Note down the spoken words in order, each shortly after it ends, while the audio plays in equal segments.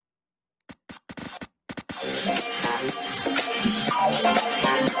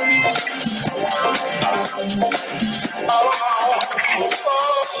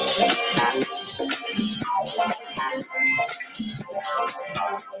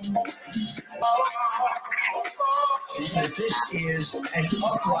This is an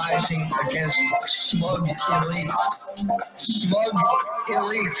uprising against smug elites. Smug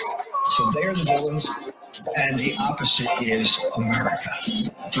elites. So they're the villains, and the opposite is America.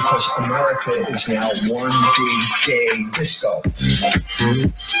 Because America is now one big gay disco.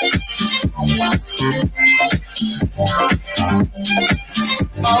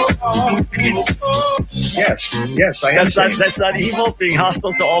 Yes, I am. That's not evil. Being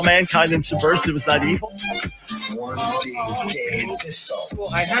hostile to all mankind and subversive is not evil. One big gay disco. Well,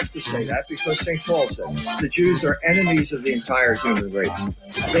 I have to say that because St. Paul said the Jews are enemies of the entire human race.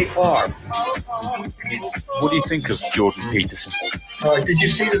 They are. What do you think of Jordan Peterson? Did you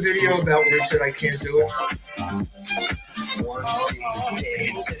see the video about where he said I can't do it? One big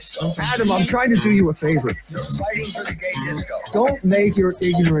gay disco. Adam, I'm trying to do you a favor. You're fighting for the gay disco. Don't make your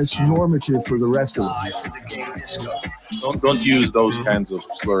ignorance normative for the rest of Die us. for the gay disco. Don't use those kinds of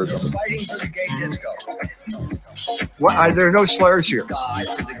slurs. You're fighting for the gay disco. What? There are no slurs here. Die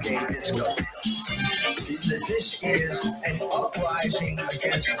for the gay disco. This is an uprising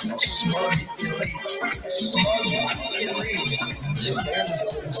against smug elites. Smug elites. So they're the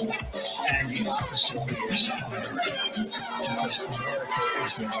villains, and the opposite is America. Because America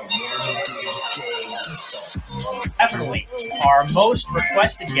is now one big gay disco. Definitely our most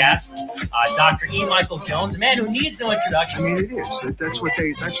requested guest, Dr. E. Michael Jones, a man who needs no introduction. I mean, it is. That's what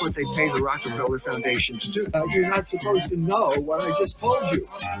they pay the Rockefeller Foundation to do. You're not supposed to know what I just told you.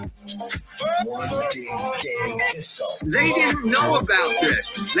 One big gay disco. They didn't know about this.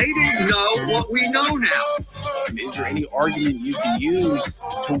 They didn't know what we know now. Is there any argument you can use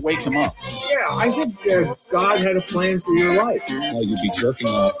to wake them up? Yeah, I think God had a plan for your life. You'd be jerking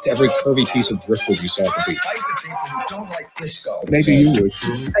off to every curvy piece of driftwood you saw at the beach. Fight the people who don't like disco. Maybe you would.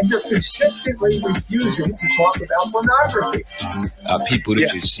 And you're consistently refusing to talk about pornography. Pete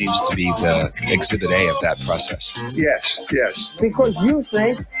Buttigieg seems to be the exhibit A of that process. Yes. Because you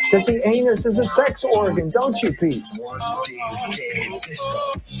think that the anus is a sex organ, don't you, Pete? One big gay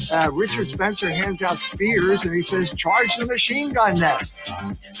disco. Richard Spencer hands out spears and he says, charge the machine gun nest.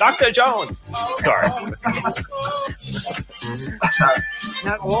 Dr. Jones. Sorry.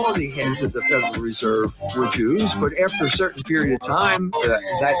 Not all of the heads of the Federal Reserve were Jews, but after a certain period of time,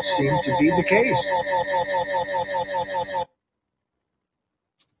 that seemed to be the case.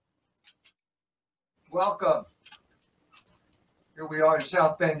 Welcome. Here we are in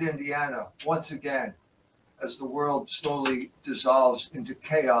South Bend, Indiana, once again, as the world slowly dissolves into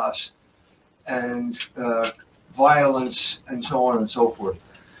chaos and violence and so on and so forth.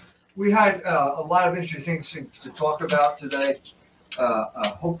 We had a lot of interesting things to talk about today.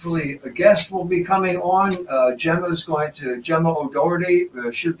 Hopefully a guest will be coming on. Gemma O'Doherty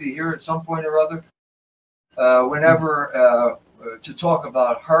should be here at some point or other. To talk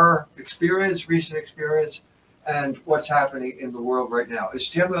about her experience, recent experience, and what's happening in the world right now. Is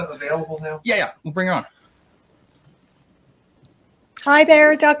Gemma available now? Yeah, we'll bring her on. Hi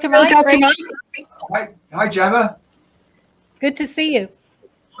there, Dr. Mike. Hi, Gemma. Good to see you.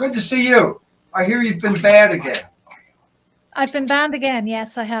 Good to see you. I hear you've been banned again. I've been banned again.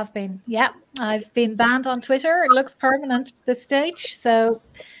 Yes, I have been. Yeah, I've been banned on Twitter. It looks permanent at this stage. So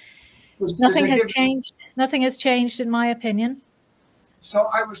nothing has changed. Nothing has changed in my opinion. So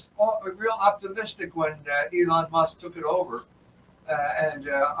I was real optimistic when Elon Musk took it over. And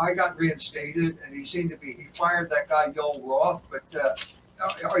I got reinstated, and he fired that guy, Joel Roth. But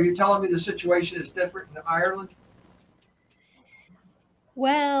are you telling me the situation is different in Ireland?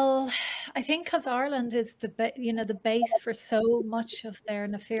 Well, I think because Ireland is the base for so much of their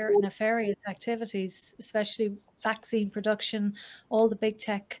nefarious activities, especially vaccine production. All the big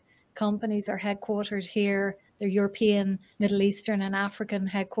tech companies are headquartered here. Their European, Middle Eastern, and African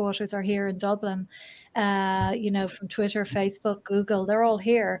headquarters are here in Dublin. From Twitter, Facebook, Google, they're all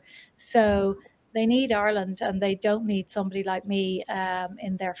here. So they need Ireland, and they don't need somebody like me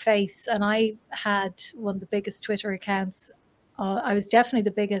in their face. And I had one of the biggest Twitter accounts. I was definitely the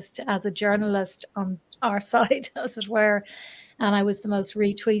biggest as a journalist on our side, as it were. And I was the most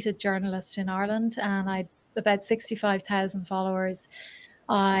retweeted journalist in Ireland. And I had about 65,000 followers.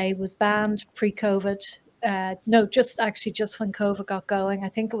 I was banned pre-COVID. Just when COVID got going. I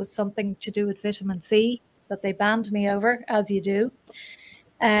think it was something to do with vitamin C that they banned me over, as you do.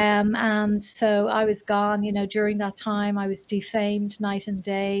 And so I was gone, during that time. I was defamed night and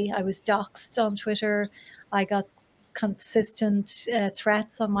day. I was doxxed on Twitter. I got consistent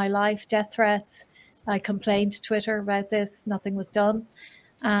threats on my life, death threats. I complained to Twitter about this. Nothing was done.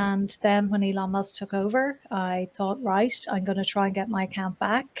 And then when Elon Musk took over, I thought, right, I'm going to try and get my account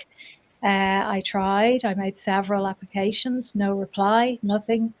back. I tried. I made several applications, no reply,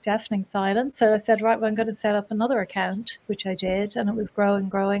 nothing, deafening silence. So I said, right, well, I'm going to set up another account, which I did, and it was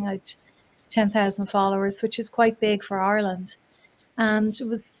growing. I had 10,000 followers, which is quite big for Ireland. And it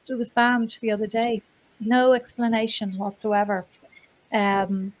was banned the other day. No explanation whatsoever.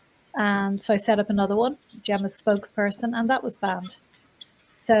 And so I set up another one, Gemma's spokesperson, and that was banned.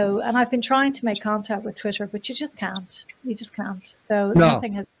 So, and I've been trying to make contact with Twitter, but you just can't. You just can't. So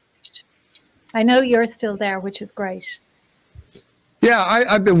nothing has changed. I know you're still there, which is great. Yeah,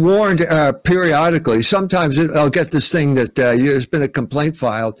 I've been warned periodically. Sometimes I'll get this thing that there's been a complaint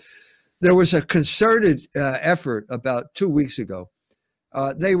filed. There was a concerted effort about 2 weeks ago.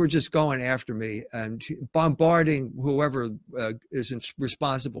 They were just going after me and bombarding whoever is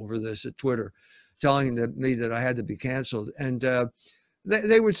responsible for this at Twitter, telling me that I had to be canceled. And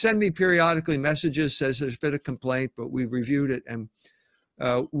they would send me periodically messages, says there's been a complaint, but we reviewed it and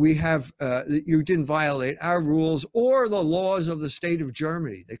we have, you didn't violate our rules or the laws of the state of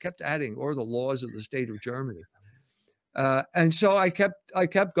Germany. They kept adding, or the laws of the state of Germany. And so I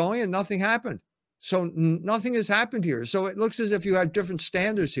kept going and nothing happened. So nothing has happened here. So it looks as if you have different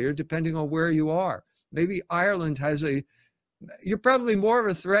standards here, depending on where you are. Maybe Ireland has you're probably more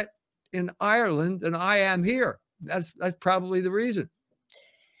of a threat in Ireland than I am here. That's probably the reason.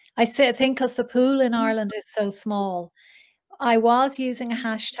 I think because the pool in Ireland is so small. I was using a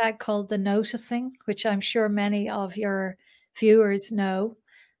hashtag called the noticing, which I'm sure many of your viewers know.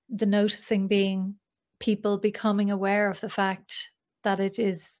 The noticing being people becoming aware of the fact that it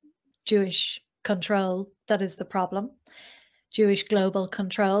is Jewish control that is the problem. Jewish global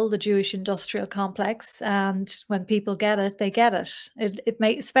control, the Jewish industrial complex. And when people get it, they get it. It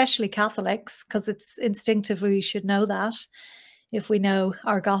may, especially Catholics, because it's instinctive we should know that if we know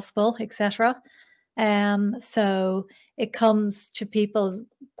our gospel, etc. So it comes to people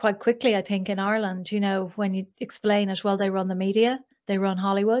quite quickly, I think, in Ireland, when you explain it, well, they run the media, they run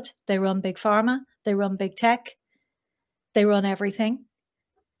Hollywood, they run big pharma, they run big tech, they run everything.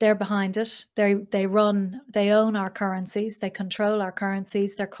 They're behind it. They own our currencies. They control our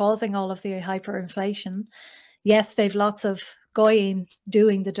currencies. They're causing all of the hyperinflation. Yes, they've lots of goyim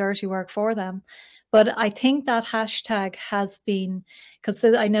doing the dirty work for them. But I think that hashtag has been, because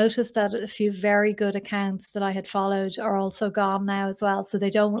I noticed that a few very good accounts that I had followed are also gone now as well. So they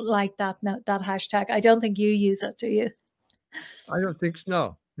don't like that hashtag. I don't think you use it, do you? I don't think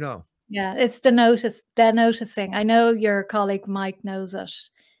so. No. Yeah, it's the noticing. I know your colleague Mike knows it.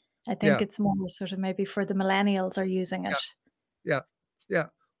 I think it's more sort of maybe for the millennials are using it. Yeah.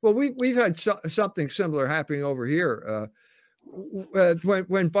 Well, we've had something similar happening over here.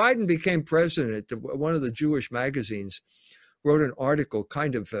 When Biden became president, one of the Jewish magazines wrote an article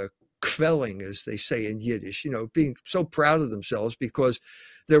kind of kvelling, as they say in Yiddish, being so proud of themselves because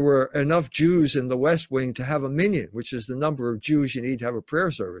there were enough Jews in the West Wing to have a minyan, which is the number of Jews you need to have a prayer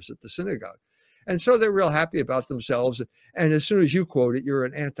service at the synagogue. And so they're real happy about themselves. And as soon as you quote it, you're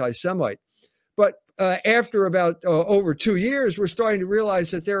an anti-Semite. But after about over 2 years, we're starting to realize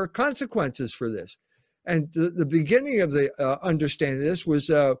that there are consequences for this. And the beginning of the understanding of this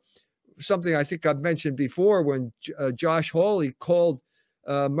was something I think I've mentioned before when Josh Hawley called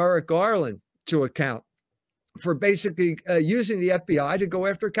Merrick Garland to account for basically using the FBI to go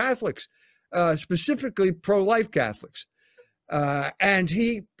after Catholics, specifically pro-life Catholics. And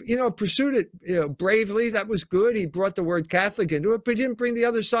he, pursued it, bravely. That was good. He brought the word Catholic into it, but he didn't bring the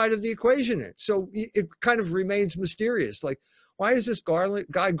other side of the equation in. So it kind of remains mysterious. Like, why is this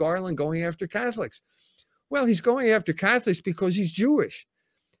guy Garland going after Catholics? Well, he's going after Catholics because he's Jewish.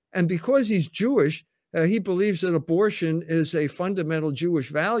 And because he's Jewish, he believes that abortion is a fundamental Jewish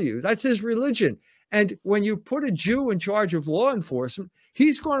value. That's his religion. And when you put a Jew in charge of law enforcement,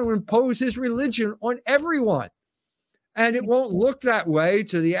 he's going to impose his religion on everyone. And it won't look that way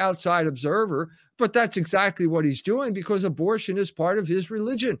to the outside observer, but that's exactly what he's doing because abortion is part of his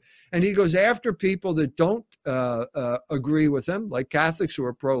religion. And he goes after people that don't agree with him, like Catholics who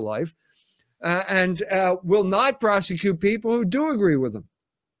are pro-life, and will not prosecute people who do agree with him,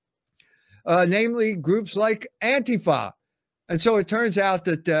 namely groups like Antifa. And so it turns out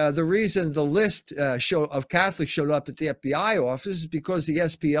that the reason the list of Catholics showed up at the FBI office is because the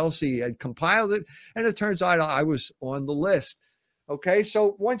SPLC had compiled it, and it turns out I was on the list. Okay,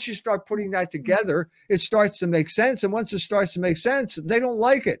 so once you start putting that together, it starts to make sense. And once it starts to make sense, they don't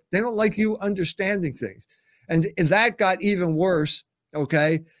like it. They don't like you understanding things. And that got even worse,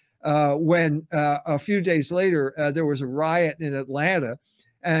 okay, when a few days later, there was a riot in Atlanta,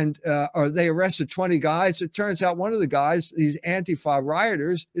 and or they arrested 20 guys. It turns out one of the guys, these Antifa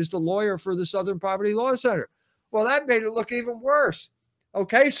rioters, is the lawyer for the Southern Poverty Law Center. Well, that made it look even worse.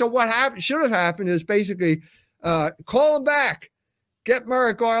 Okay, so what should have happened is basically call him back, get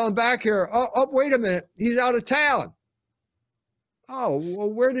Merrick Garland back here. Oh, wait a minute, he's out of town. Oh, well,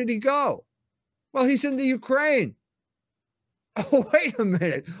 where did he go? Well, he's in the Ukraine. Oh, wait a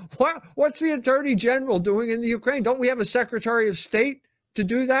minute. What's the Attorney General doing in the Ukraine? Don't we have a Secretary of State to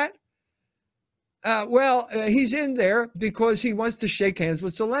do that? He's in there because he wants to shake hands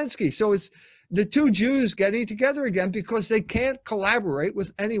with Zelensky. So it's the two Jews getting together again because they can't collaborate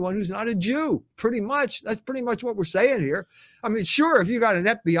with anyone who's not a Jew. Pretty much. That's pretty much what we're saying here. I mean, sure, if you got an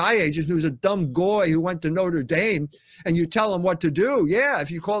FBI agent who's a dumb goy who went to Notre Dame and you tell him what to do, yeah,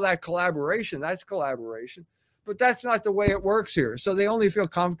 if you call that collaboration, that's collaboration. But that's not the way it works here. So they only feel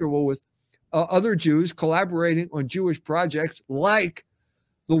comfortable with other Jews collaborating on Jewish projects like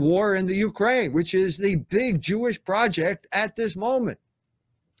the war in the Ukraine, which is the big Jewish project at this moment.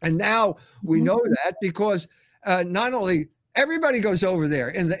 And now we know that because not only everybody goes over there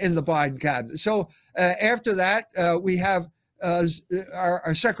in the Biden cabinet. So after that, we have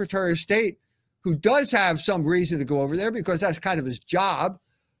our Secretary of State, who does have some reason to go over there because that's kind of his job.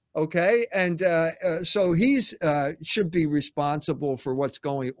 Okay, and so he's should be responsible for what's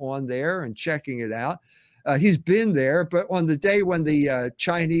going on there and checking it out. He's been there, but on the day when the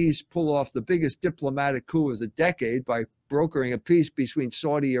Chinese pull off the biggest diplomatic coup of the decade by brokering a peace between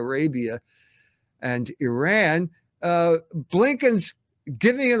Saudi Arabia and Iran, Blinken's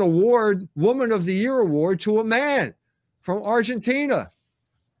giving an award, Woman of the Year award, to a man from Argentina.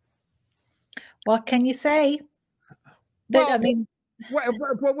 What can you say? Well, I mean,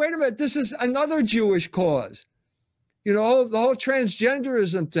 wait a minute. This is another Jewish cause. You know, the whole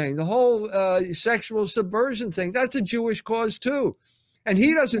transgenderism thing, the whole sexual subversion thing, that's a Jewish cause too. And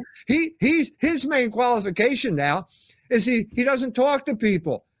he doesn't, his main qualification now is he doesn't talk to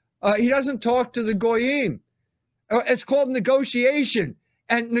people. He doesn't talk to the goyim. It's called negotiation.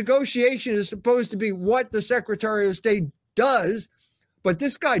 And negotiation is supposed to be what the Secretary of State does, but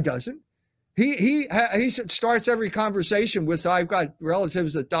this guy doesn't. He starts every conversation with, I've got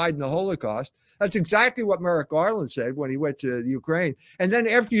relatives that died in the Holocaust. That's exactly what Merrick Garland said when he went to the Ukraine. And then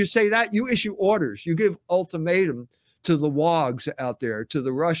after you say that, you issue orders. You give ultimatum to the WOGs out there, to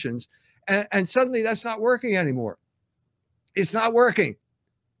the Russians. And suddenly that's not working anymore. It's not working.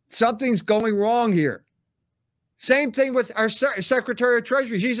 Something's going wrong here. Same thing with our Secretary of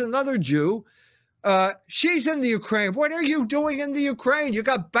Treasury. She's another Jew. She's in the Ukraine. What are you doing in the Ukraine? You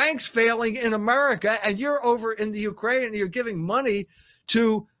got banks failing in America, and you're over in the Ukraine, and you're giving money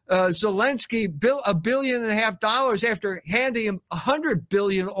to Zelensky, $1.5 billion after handing him $100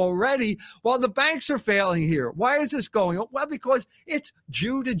 billion already, while the banks are failing here. Why is this going on? Well, because it's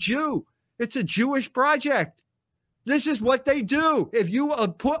Jew to Jew. It's a Jewish project. This is what they do. If you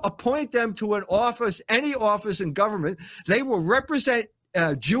appoint them to an office, any office in government, they will represent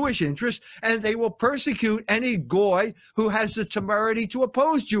Jewish interests, and they will persecute any goy who has the temerity to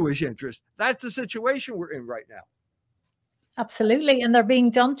oppose Jewish interests. That's the situation we're in right now. Absolutely. And they're being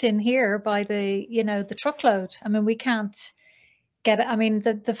dumped in here by the truckload. I mean, we can't get it. I mean,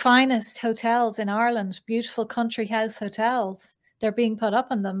 the finest hotels in Ireland, beautiful country house hotels, they're being put up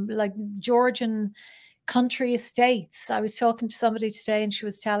on them, like Georgian country estates. I was talking to somebody today and she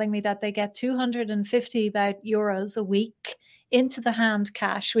was telling me that they get 250 about euros a week into the hand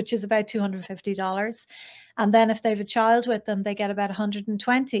cash, which is about $250. And then if they have a child with them, they get about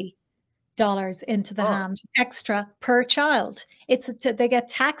 $120 into the hand extra per child. They get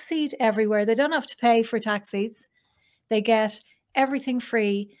taxied everywhere. They don't have to pay for taxis. They get everything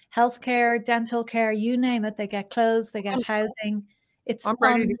free, healthcare, dental care, you name it. They get clothes, they get housing. I'm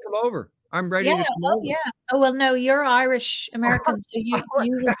ready to come over. I'm ready to come over. Yeah. Oh, well, no, you're Irish American, so you would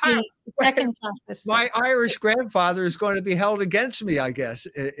be second class. My Irish grandfather is going to be held against me, I guess,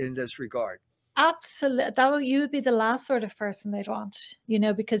 in this regard. Absolutely. You would be the last sort of person they'd want,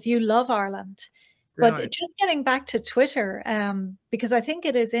 because you love Ireland. Right. But just getting back to Twitter, because I think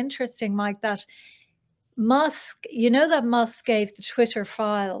it is interesting, Mike, that Musk, that Musk gave the Twitter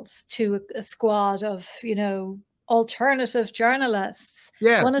files to a squad of, alternative journalists.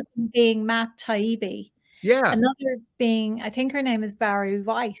 Yeah. One of them being Matt Taibbi. Yeah. Another being, I think her name is Barry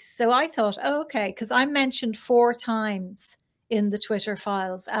Weiss. So I thought, okay, because I mentioned 4 times in the Twitter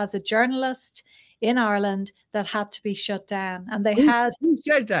files as a journalist in Ireland that had to be shut down. And they had... Who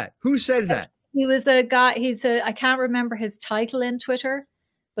said that? Who said that? He was a guy, I can't remember his title in Twitter,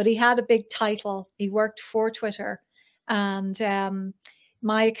 but he had a big title. He worked for Twitter. And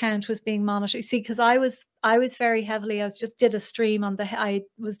my account was being monitored. See, because I was very heavily, I just did a stream on I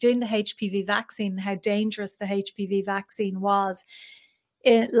was doing the HPV vaccine, how dangerous the HPV vaccine was.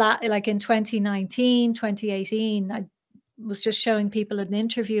 Like in 2019, 2018, I was just showing people an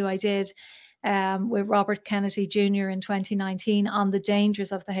interview I did with Robert Kennedy Jr. in 2019 on the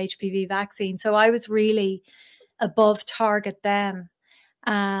dangers of the HPV vaccine. So I was really above target then.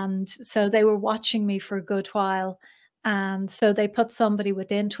 And so they were watching me for a good while. And so they put somebody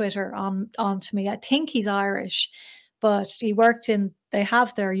within Twitter onto me. I think he's Irish, but he worked they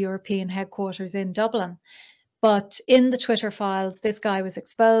have their European headquarters in Dublin. But in the Twitter files, this guy was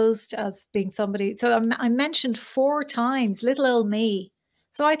exposed as being somebody. So I mentioned 4 times, little old me.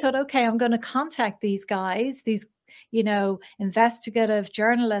 So I thought, okay, I'm going to contact these guys, these, investigative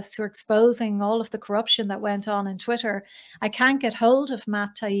journalists who are exposing all of the corruption that went on in Twitter. I can't get hold of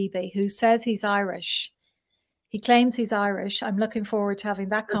Matt Taibbi, who says he's Irish. He claims he's Irish. I'm looking forward to having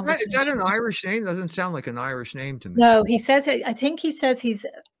that conversation. Is that an Irish name? Doesn't sound like an Irish name to me. No, I think he says he's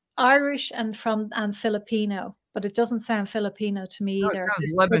Irish and Filipino, but it doesn't sound Filipino to me either. It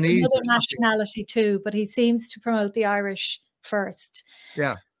sounds Lebanese. Another nationality too, but he seems to promote the Irish first.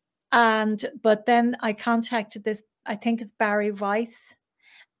 Yeah. But then I contacted this, I think it's Barry Weiss.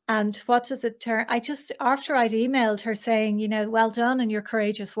 And what does it turn? After I'd emailed her saying, well done in your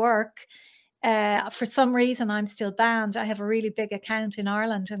courageous work. For some reason, I'm still banned. I have a really big account in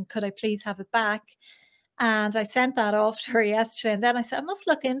Ireland, and could I please have it back? And I sent that off to her yesterday. And then I said, I must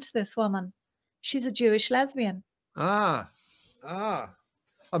look into this woman. She's a Jewish lesbian. I'm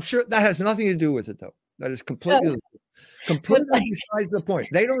sure that has nothing to do with it, though. That is completely besides the point.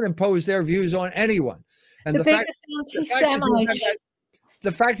 They don't impose their views on anyone. And the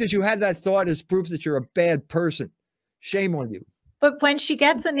fact that you had that thought is proof that you're a bad person. Shame on you. But when she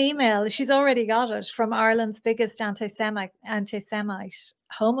gets an email, she's already got it from Ireland's biggest anti-Semite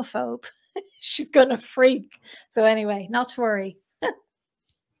homophobe. She's going to freak. So anyway, not to worry.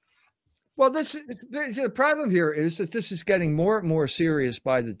 Well, the problem here is that this is getting more and more serious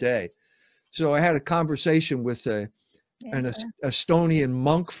by the day. So I had a conversation with an Estonian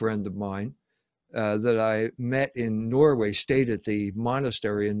monk friend of mine that I met in Norway, stayed at the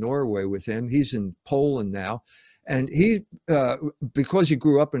monastery in Norway with him. He's in Poland now. And he, because he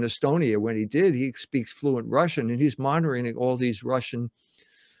grew up in Estonia when he did, he speaks fluent Russian, and he's monitoring all these Russian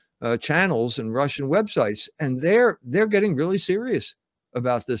channels and Russian websites. And they're getting really serious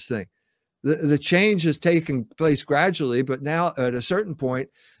about this thing. The change has taken place gradually, but now at a certain point,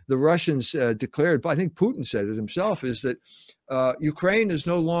 the Russians declared, I think Putin said it himself, is that Ukraine is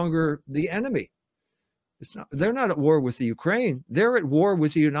no longer the enemy. They're not at war with the Ukraine. They're at war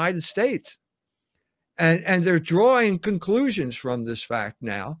with the United States. And they're drawing conclusions from this fact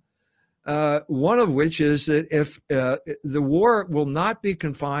now, one of which is that if the war will not be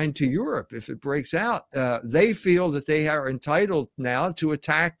confined to Europe, if it breaks out, they feel that they are entitled now to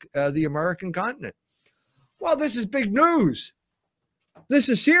attack the American continent. Well, this is big news. This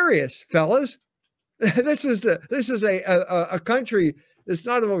is serious, fellas. This is a country that's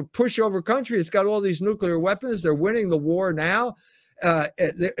not a pushover country. It's got all these nuclear weapons. They're winning the war now.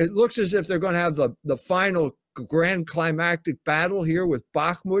 It looks as if they're going to have the final grand climactic battle here with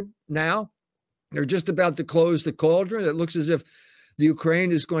Bakhmut now. They're just about to close the cauldron. It looks as if the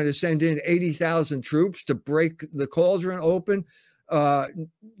Ukraine is going to send in 80,000 troops to break the cauldron open.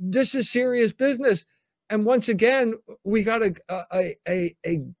 This is serious business. And once again, we got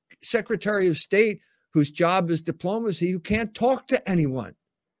a Secretary of State whose job is diplomacy, who can't talk to anyone.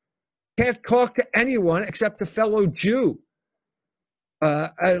 Can't talk to anyone except a fellow Jew.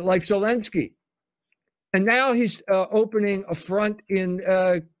 Like Zelensky. And now he's opening a front in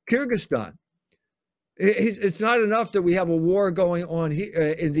Kyrgyzstan. It's not enough that we have a war going on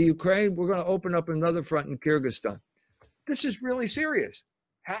here in the Ukraine. We're going to open up another front in Kyrgyzstan. This is really serious.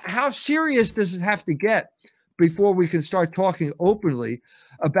 How serious does it have to get before we can start talking openly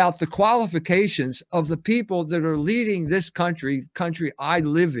about the qualifications of the people that are leading this country I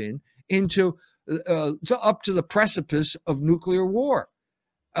live in, into up to the precipice of nuclear war?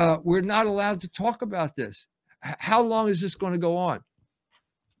 We're not allowed to talk about this. How long is this going to go on?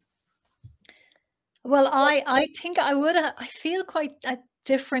 Well, I think I feel quite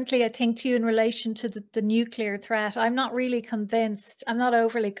differently, I think, to you in relation to the nuclear threat. I'm not really convinced. I'm not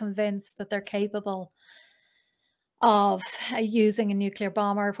overly convinced that they're capable of using a nuclear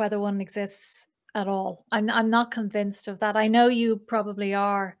bomb, or whether one exists at all. I'm not convinced of that. I know you probably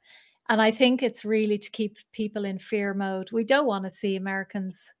are. And I think it's really to keep people in fear mode. We don't want to see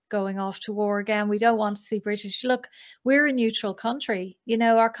Americans going off to war again. We don't want to see British. Look, we're a neutral country.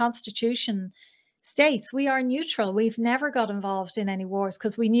 Our Constitution states. We are neutral. We've never got involved in any wars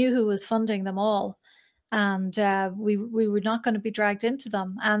because we knew who was funding them all, and we were not going to be dragged into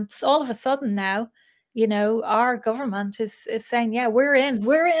them. And all of a sudden now, our government is saying, yeah, we're in,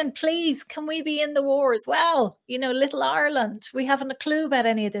 please, can we be in the war as well? Little Ireland, we haven't a clue about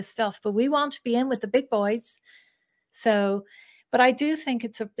any of this stuff, but we want to be in with the big boys. So, but I do think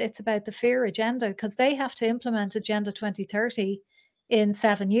it's about the fear agenda, because they have to implement Agenda 2030 in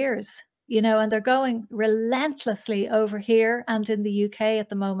 7 years, and they're going relentlessly over here and in the UK at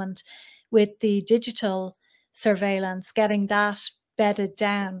the moment with the digital surveillance, getting that bedded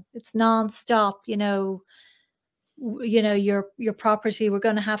down. It's nonstop, your property. We're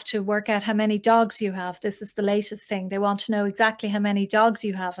going to have to work out how many dogs you have. This is the latest thing. They want to know exactly how many dogs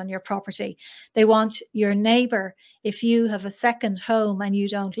you have on your property. They want your neighbor, if you have a second home and you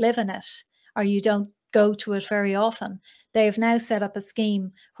don't live in it, or you don't go to it very often, they've now set up a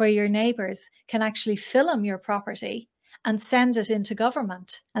scheme where your neighbors can actually film your property and send it into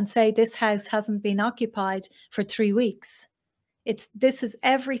government and say, this house hasn't been occupied for 3 weeks. This is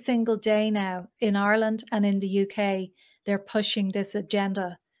every single day now in Ireland and in the UK. They're pushing this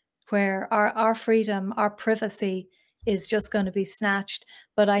agenda where our freedom, our privacy is just going to be snatched.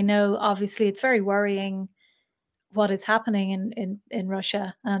 But I know obviously it's very worrying what is happening in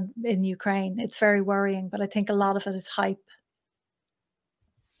Russia and in Ukraine. It's very worrying, but I think a lot of it is hype.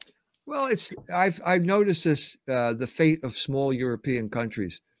 Well, I've noticed this, the fate of small European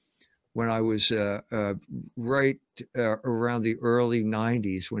countries. When I was right around the early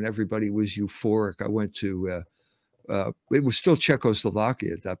 90s, when everybody was euphoric, I went to, it was still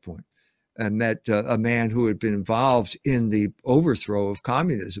Czechoslovakia at that point, and met a man who had been involved in the overthrow of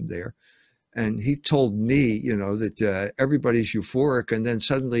communism there. And he told me, that everybody's euphoric, and then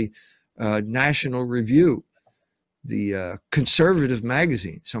suddenly National Review, the conservative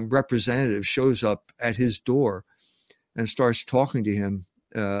magazine, some representative shows up at his door and starts talking to him.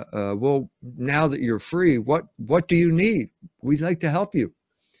 Well, now that you're free, what do you need? We'd like to help you.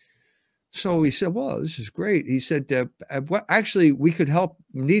 So he said, well, this is great. He said, actually, we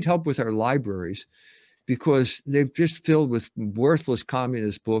need help with our libraries, because they've just filled with worthless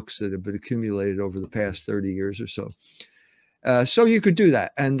communist books that have been accumulated over the past 30 years or so. So you could do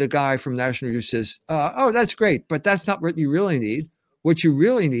that. And the guy from National Review says, oh, that's great, but that's not what you really need. What you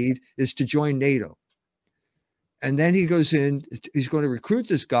really need is to join NATO. And then he goes in, he's going to recruit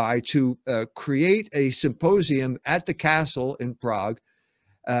this guy to create a symposium at the castle in Prague.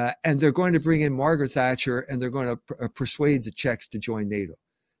 And they're going to bring in Margaret Thatcher, and they're going to persuade the Czechs to join NATO.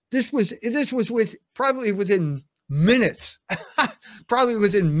 This was probably within minutes of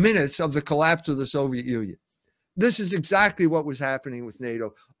the collapse of the Soviet Union. This is exactly what was happening with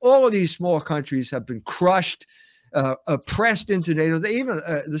NATO. All of these small countries have been crushed, pressed into NATO. They even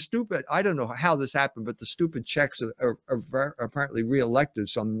the stupid, I don't know how this happened, but the stupid Czechs are apparently reelected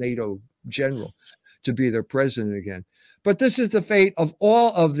some NATO general to be their president again. But this is the fate of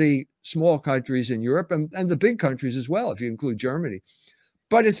all of the small countries in Europe, and the big countries as well, if you include Germany.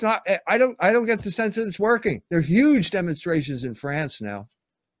 But it's not. I don't get the sense that it's working. There are huge demonstrations in France now.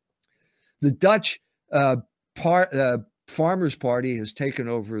 The Dutch Farmers' Party has taken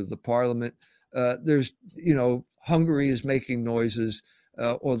over the parliament. There's, Hungary is making noises,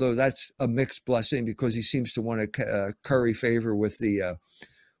 although that's a mixed blessing, because he seems to want to curry favor with the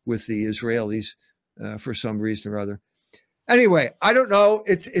Israelis for some reason or other. Anyway, I don't know.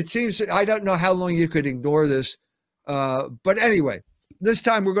 It seems, I don't know how long you could ignore this. But anyway, this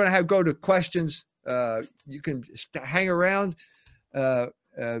time we're going to go to questions. You can hang around.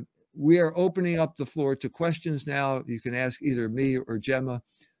 We are opening up the floor to questions now. You can ask either me or Gemma,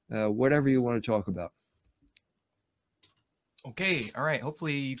 whatever you want to talk about. Okay. All right.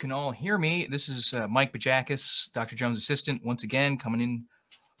 Hopefully you can all hear me. This is Mike Bajakis, Dr. Jones' assistant, once again, coming in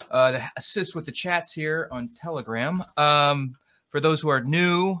to assist with the chats here on Telegram. For those who are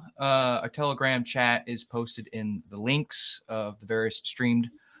new, our Telegram chat is posted in the links of the various streamed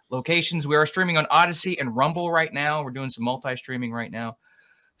locations. We are streaming on Odyssey and Rumble right now. We're doing some multi-streaming right now.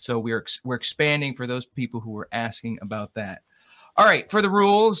 So we're expanding for those people who were asking about that. All right, for the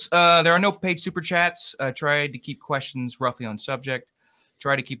rules, there are no paid super chats. Try to keep questions roughly on subject.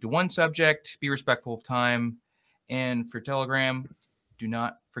 Try to keep to one subject. Be respectful of time. And for Telegram, do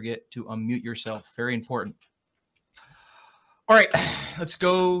not forget to unmute yourself. Very important. All right, let's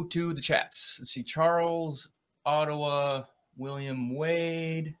go to the chats. Let's see, Charles, Ottawa, William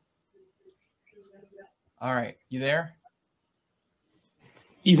Wade. All right, you there?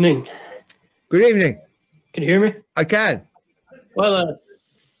 Evening. Good evening. Can you hear me? I can. Well,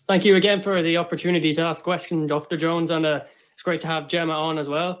 thank you again for the opportunity to ask questions, Dr. Jones, and it's great to have Gemma on as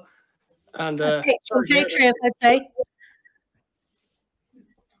well. And Patriot, I'd say.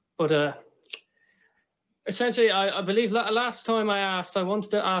 But essentially, I believe last time I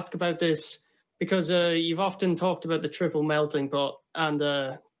wanted to ask about this because you've often talked about the triple melting pot and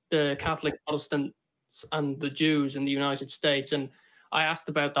the Catholic Protestants and the Jews in the United States. And I asked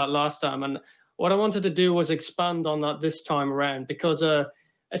about that last time. And what I wanted to do was expand on that this time around, because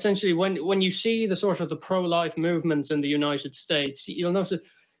essentially when you see the sort of the pro-life movements in the United States, you'll notice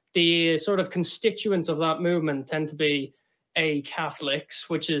the sort of constituents of that movement tend to be Catholics,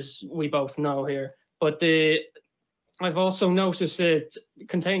 which is, we both know here. But I've also noticed it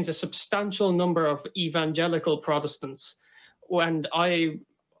contains a substantial number of evangelical Protestants. And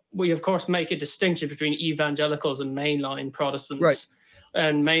we of course make a distinction between evangelicals and mainline Protestants. Right.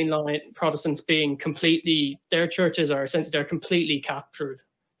 And mainline Protestants being their churches are essentially, they're completely captured.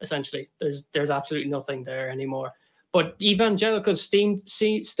 Essentially, there's absolutely nothing there anymore. But evangelicals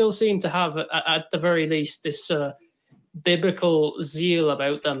still seem to have, at the very least, this biblical zeal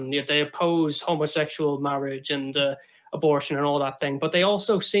about them. They oppose homosexual marriage and abortion and all that thing, but they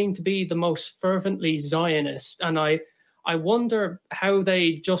also seem to be the most fervently Zionist. And I wonder how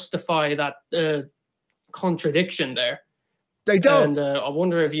they justify that contradiction there. They don't. And I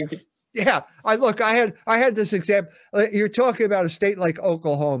wonder if you could. Yeah, I had this example. You're talking about a state like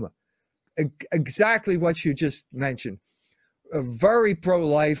Oklahoma, exactly what you just mentioned. Very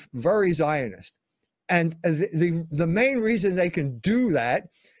pro-life, very Zionist. And the main reason they can do that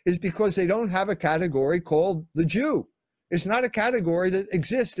is because they don't have a category called the Jew. It's not a category that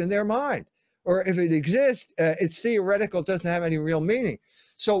exists in their mind. Or if it exists, it's theoretical, it doesn't have any real meaning.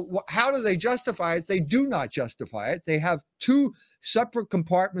 So how do they justify it? They do not justify it. They have two separate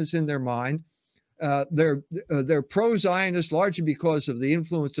compartments in their mind. They're pro-Zionist largely because of the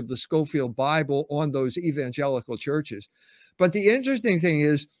influence of the Scofield Bible on those evangelical churches. But the interesting thing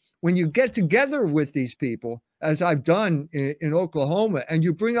is, when you get together with these people, as I've done in Oklahoma, and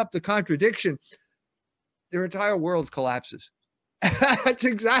you bring up the contradiction, their entire world collapses. That's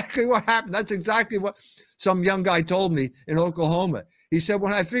exactly what happened. That's exactly what some young guy told me in Oklahoma. He said,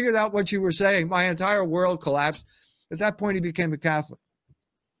 when I figured out what you were saying, my entire world collapsed. At that point, he became a Catholic.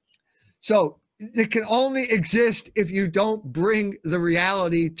 So it can only exist if you don't bring the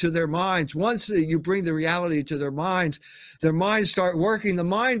reality to their minds. Once you bring the reality to their minds start working. The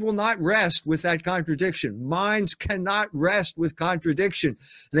mind will not rest with that contradiction. Minds cannot rest with contradiction.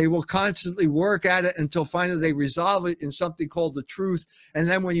 They will constantly work at it until finally they resolve it in something called the truth. And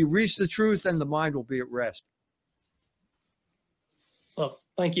then when you reach the truth, then the mind will be at rest. Well,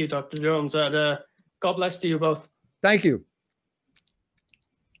 thank you, Dr. Jones. And God bless to you both. Thank you.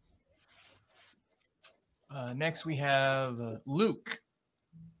 Next, we have Luke.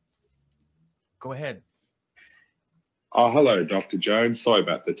 Go ahead. Oh, hello, Dr. Jones. Sorry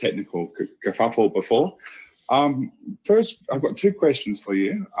about the technical kerfuffle before. First, I've got two questions for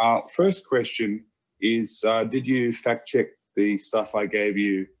you. First question is, did you fact check the stuff I gave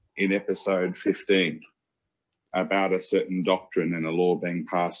you in episode 15 about a certain doctrine and a law being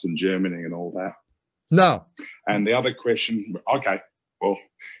passed in Germany and all that? No. And the other question, okay. Well,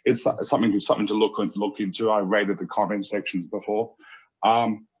 it's something to look into. I rated the comment sections before.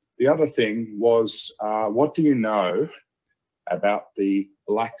 The other thing was, what do you know about the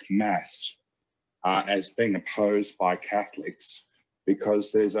Black Mass as being opposed by Catholics?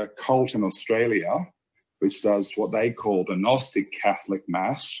 Because there's a cult in Australia which does what they call the Gnostic Catholic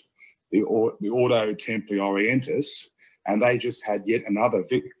Mass, the Ordo Templi Orientis, and they just had yet another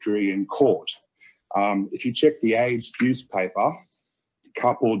victory in court. If you check the Age newspaper,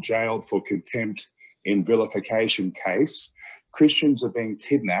 couple jailed for contempt in vilification case, Christians are being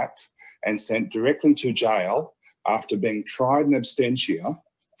kidnapped and sent directly to jail after being tried in absentia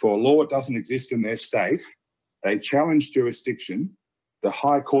for a law that doesn't exist in their state. They challenged jurisdiction. The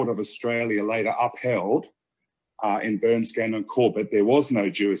High Court of Australia later upheld in Burnscan and Corbett there was no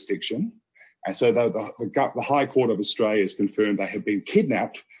jurisdiction. And so the High Court of Australia has confirmed they have been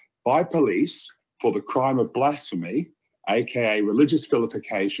kidnapped by police for the crime of blasphemy, aka religious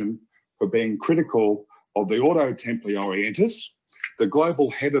vilification, for being critical of the Ordo Templi Orientis. The global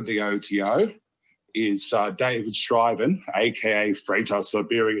head of the OTO is David Shriven, aka Frater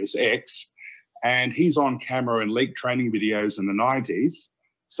Siberius X, and he's on camera in leaked training videos in the 90s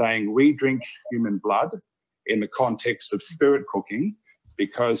saying we drink human blood in the context of spirit cooking,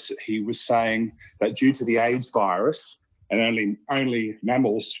 because he was saying that due to the AIDS virus, and only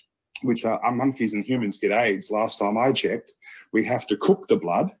mammals, which are monkeys and humans, get AIDS, last time I checked, we have to cook the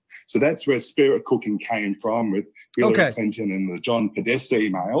blood. So that's where spirit cooking came from with Hillary Clinton and the John Podesta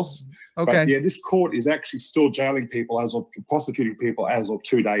emails. Okay. But yeah, this court is actually still jailing people prosecuting people as of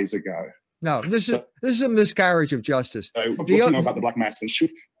 2 days ago. No, this is a miscarriage of justice. What do you know about the Black Mass?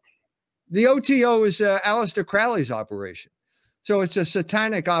 The OTO is Aleister Crowley's operation. So it's a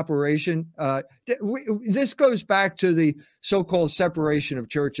satanic operation. This goes back to the so-called separation of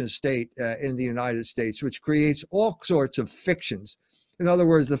church and state in the United States, which creates all sorts of fictions. In other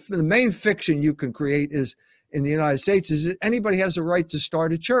words, the main fiction you can create is in the United States is that anybody has the right to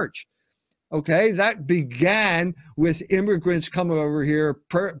start a church. Okay, that began with immigrants coming over here,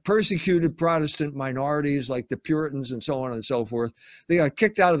 persecuted Protestant minorities like the Puritans and so on and so forth. They got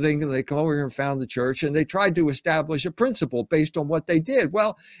kicked out of England. They come over here and found the church, and they tried to establish a principle based on what they did.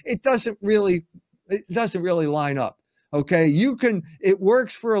 Well, it doesn't really line up. Okay, it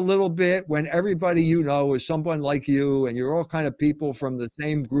works for a little bit when everybody you know is someone like you and you're all kind of people from the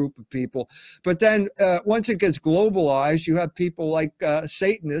same group of people. But then once it gets globalized, you have people like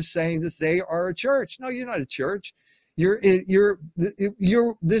Satanists saying that they are a church. No, you're not a church. You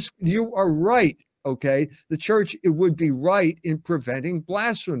are right. Okay, the church, it would be right in preventing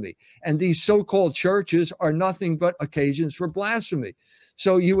blasphemy. And these so-called churches are nothing but occasions for blasphemy.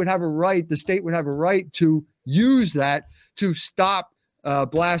 So you would have a right, the state would have a right to use that to stop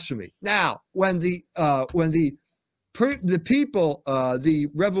blasphemy. Now, when the people, the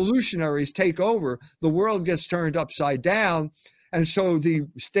revolutionaries take over, the world gets turned upside down. And so the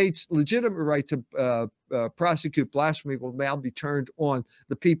state's legitimate right to prosecute blasphemy will now be turned on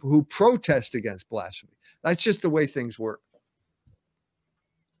the people who protest against blasphemy. That's just the way things work.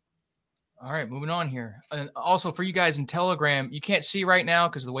 All right, moving on here. And also for you guys in Telegram, you can't see right now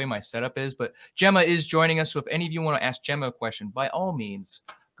because of the way my setup is, but Gemma is joining us. So if any of you want to ask Gemma a question, by all means,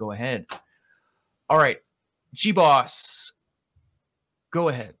 go ahead. All right, G-Boss, go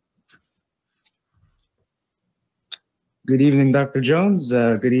ahead. Good evening, Dr. Jones.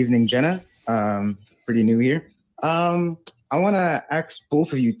 Good evening, Jenna. Pretty new here. I want to ask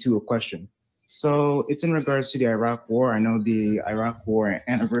both of you two a question. So it's in regards to the Iraq War. I know the Iraq War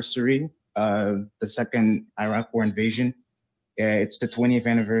anniversary, the second Iraq War invasion. It's the 20th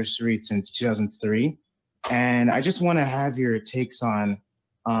anniversary since 2003. And I just want to have your takes on,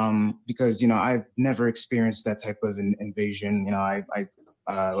 because, you know, I've never experienced that type of invasion. You know,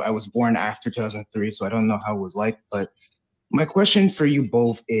 I was born after 2003, so I don't know how it was like. But my question for you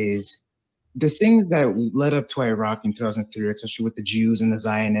both is, the things that led up to Iraq in 2003, especially with the Jews and the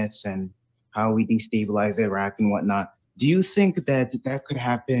Zionists and how we destabilized Iraq and whatnot, do you think that that could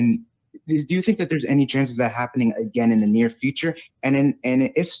happen? Do you think that there's any chance of that happening again in the near future? And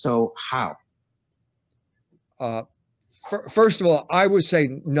if so, how? First of all, I would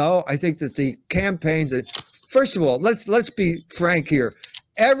say no. I think that the campaign first of all, let's be frank here.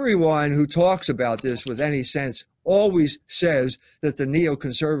 Everyone who talks about this with any sense always says that the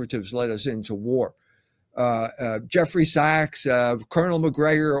neoconservatives led us into war. Jeffrey Sachs, Colonel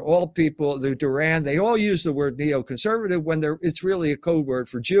McGregor, all people, the Duran, they all use the word neoconservative when it's really a code word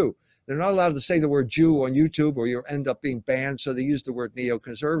for Jew. They're not allowed to say the word Jew on YouTube or you'll end up being banned, so they use the word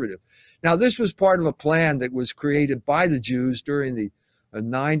neoconservative. Now, this was part of a plan that was created by the Jews during the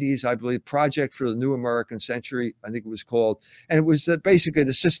 90s, I believe, Project for the New American Century, I think it was called. And it was basically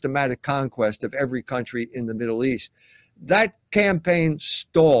the systematic conquest of every country in the Middle East. That campaign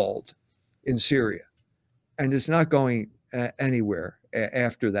stalled in Syria and it's not going anywhere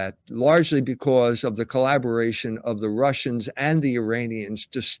after that, largely because of the collaboration of the Russians and the Iranians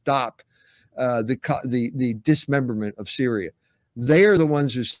to stop the dismemberment of Syria. They are the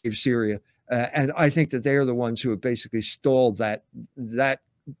ones who saved Syria. And I think that they are the ones who have basically stalled that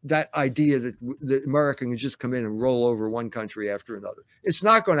idea that America can just come in and roll over one country after another. It's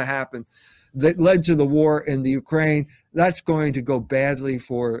not going to happen. That led to the war in the Ukraine. That's going to go badly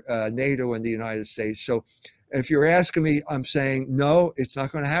for NATO and the United States. So if you're asking me, I'm saying, no, it's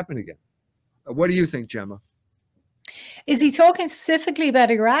not going to happen again. What do you think, Gemma? Is he talking specifically about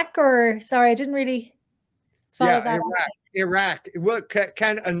Iraq or, sorry, I didn't really follow that. Iraq.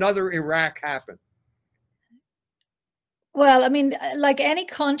 Can another Iraq happen? Well, I mean, like any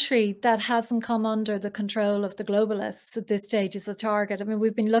country that hasn't come under the control of the globalists at this stage is a target. I mean,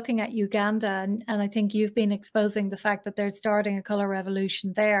 we've been looking at Uganda, and I think you've been exposing the fact that they're starting a color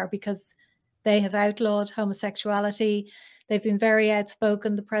revolution there because they have outlawed homosexuality. They've been very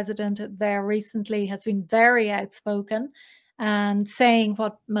outspoken. The president there recently has been very outspoken and saying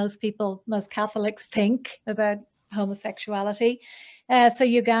what most Catholics think about homosexuality. So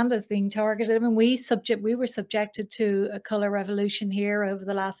Uganda is being targeted. I mean, we were subjected to a color revolution here over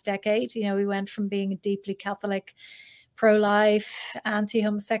the last decade. You know, we went from being a deeply Catholic, pro-life,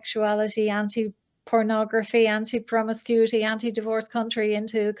 anti-homosexuality, pornography, anti-promiscuity, anti-divorce country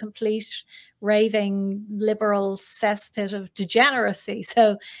into a complete raving liberal cesspit of degeneracy.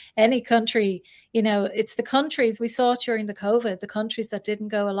 So any country, it's the countries, we saw it during the COVID, the countries that didn't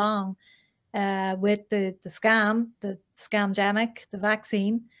go along with the scamdemic, the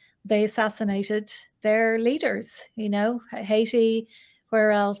vaccine, they assassinated their leaders, Haiti,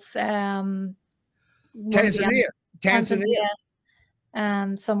 where else? Tanzania.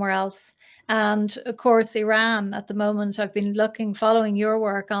 And somewhere else. And of course, Iran at the moment, I've been following your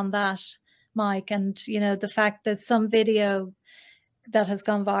work on that, Mike. And, the fact there's some video that has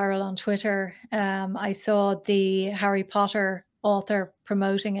gone viral on Twitter. I saw the Harry Potter author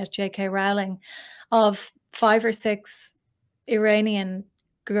promoting it, J.K. Rowling, of 5 or 6 Iranian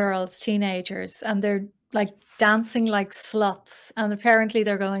girls, teenagers, and they're like dancing like sluts. And apparently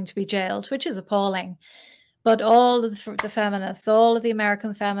they're going to be jailed, which is appalling. But all of the feminists, all of the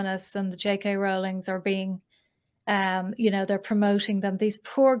American feminists and the J.K. Rowlings are being, they're promoting them, these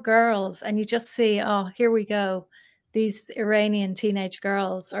poor girls. And you just see, oh, here we go. These Iranian teenage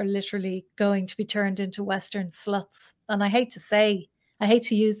girls are literally going to be turned into Western sluts. And I hate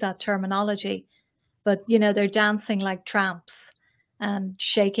to use that terminology, but, they're dancing like tramps and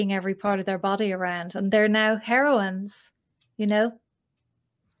shaking every part of their body around. And they're now heroines,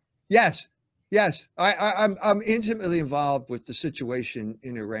 Yes. Yes, I'm intimately involved with the situation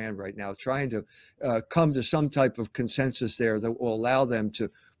in Iran right now, trying to come to some type of consensus there that will allow them to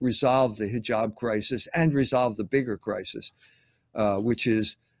resolve the hijab crisis and resolve the bigger crisis, which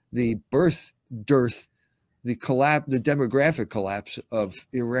is the birth dearth, the demographic collapse of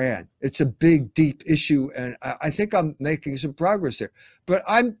Iran. It's a big, deep issue, and I think I'm making some progress there. But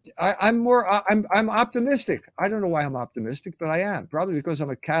I'm optimistic. I don't know why I'm optimistic, but I am, probably because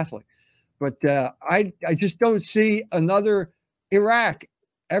I'm a Catholic. But I just don't see another Iraq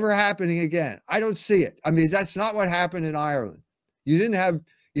ever happening again. I don't see it. I mean, that's not what happened in Ireland. You didn't have,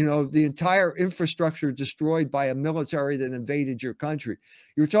 the entire infrastructure destroyed by a military that invaded your country.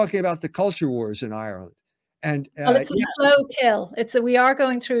 You were talking about the culture wars in Ireland. And well, it's a slow kill. We are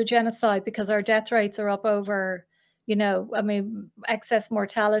going through a genocide because our death rates are up over, excess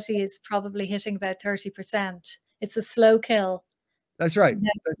mortality is probably hitting about 30%. It's a slow kill. That's right.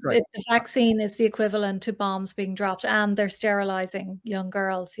 That's right. The vaccine is the equivalent to bombs being dropped, and they're sterilizing young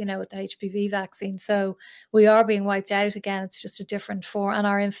girls, with the HPV vaccine. So we are being wiped out again. It's just a different form, and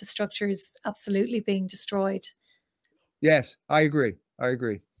our infrastructure is absolutely being destroyed. Yes, I agree.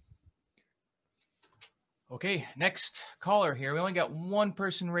 Okay, next caller here. We only got one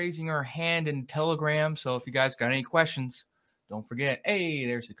person raising her hand in Telegram, so if you guys got any questions, don't forget. Hey,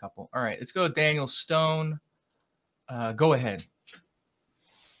 there's a couple. All right, let's go to Daniel Stone. Go ahead.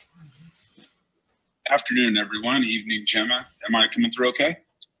 Afternoon, everyone. Evening, Gemma. Am I coming through okay?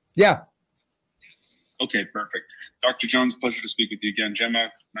 Yeah. Okay, perfect. Dr. Jones, pleasure to speak with you again.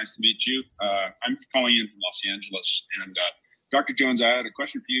 Gemma, nice to meet you. I'm calling in from Los Angeles. And Dr. Jones, I had a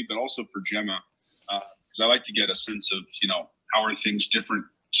question for you, but also for Gemma, because I like to get a sense of, how are things different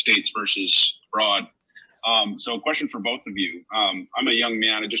states versus abroad. So a question for both of you. I'm a young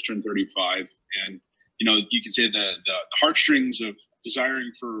man. I just turned 35. And, you can say the heartstrings of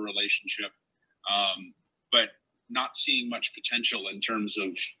desiring for a relationship, but not seeing much potential in terms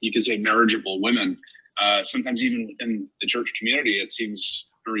of, you could say, marriageable women. Sometimes even within the church community, it seems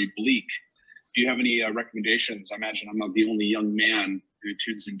very bleak. Do you have any recommendations? I imagine I'm not the only young man who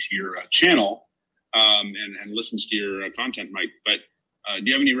tunes into your channel and listens to your content, Mike. But do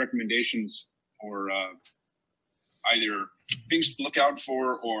you have any recommendations for either things to look out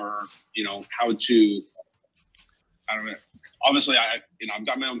for, or how to? I don't know. Obviously, I've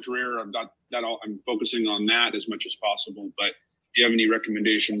got my own career. I've got that all. I'm focusing on that as much as possible. But do you have any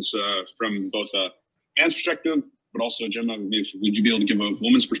recommendations from both a man's perspective, but also, Gemma, would you be able to give a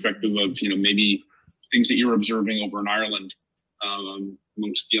woman's perspective of maybe things that you're observing over in Ireland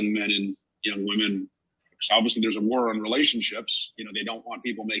amongst young men and young women? Because obviously, there's a war on relationships. They don't want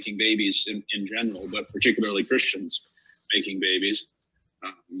people making babies in general, but particularly Christians making babies.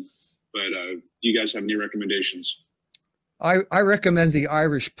 But do you guys have any recommendations? I recommend the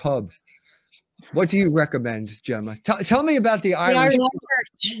Irish pub. What do you recommend, Gemma? Tell me about the Irish pub.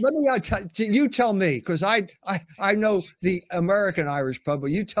 Let me you tell me, because I know the American Irish pub, but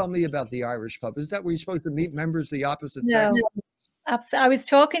you tell me about the Irish pub. Is that where you're supposed to meet members of the opposite sex? I was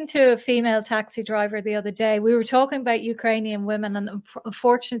talking to a female taxi driver the other day. We were talking about Ukrainian women, and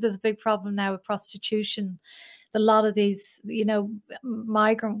unfortunately, there's a big problem now with prostitution. A lot of these,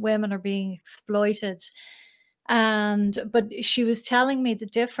 migrant women are being exploited. But she was telling me the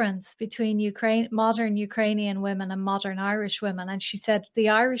difference between modern Ukrainian women and modern Irish women. And she said the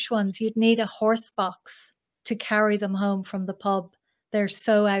Irish ones, you'd need a horse box to carry them home from the pub. They're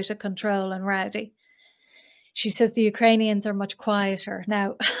so out of control and rowdy. She says the Ukrainians are much quieter.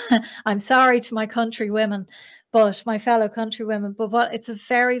 Now, I'm sorry to my countrywomen, but my fellow countrywomen, but it's a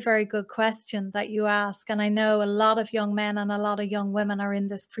very, very good question that you ask. And I know a lot of young men and a lot of young women are in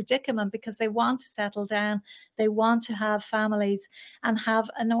this predicament because they want to settle down. They want to have families and have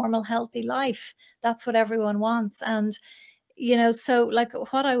a normal, healthy life. That's what everyone wants. And, you know, so like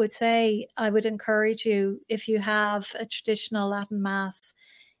what I would say, I would encourage you, if you have a traditional Latin Mass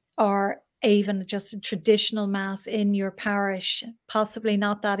or even just a traditional Mass in your parish, possibly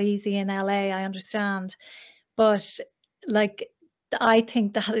not that easy in LA, I understand. But like, I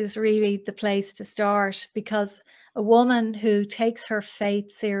think that is really the place to start, because a woman who takes her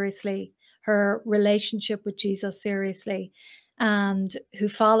faith seriously, her relationship with Jesus seriously, and who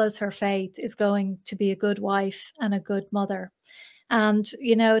follows her faith is going to be a good wife and a good mother. And,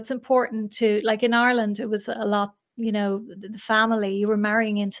 you know, it's important to, like in Ireland, it was a lot, you know, the family, you were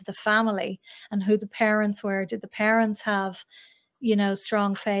marrying into the family and who the parents were. Did the parents have, you know,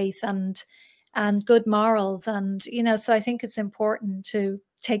 strong faith and good morals? And, you know, so I think it's important to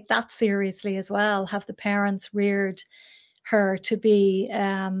take that seriously as well. Have the parents reared her to be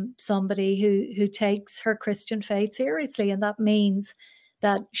somebody who takes her Christian faith seriously. And that means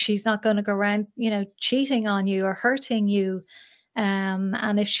that she's not going to go around, you know, cheating on you or hurting you.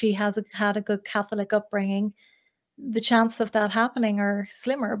 And if she has had a good Catholic upbringing, the chance of that happening are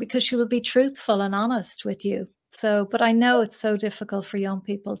slimmer because she will be truthful and honest with you. So, but I know it's so difficult for young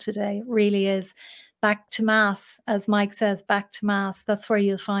people today. It really is. Back to Mass, as Mike says, back to Mass. That's where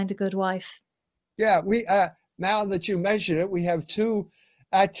you'll find a good wife. Yeah, we now that you mention it, we have two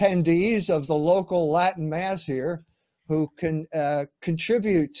attendees of the local Latin Mass here who can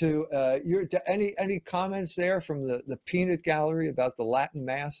contribute to any comments there from the peanut gallery about the Latin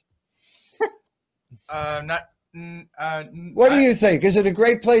Mass. What do you think? Is it a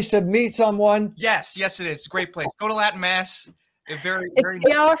great place to meet someone? Yes, it is. It's a great place. Go to Latin Mass. It's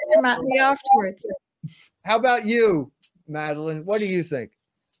the afterwards. How about you, Madeline? What do you think?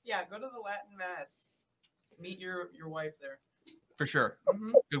 Yeah, go to the Latin Mass. Meet your wife there. For sure.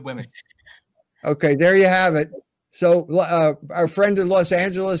 Good women. Okay, there you have it. So our friend in Los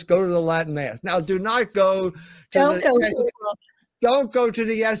Angeles, go to the Latin Mass. Now, do not go to Don't go to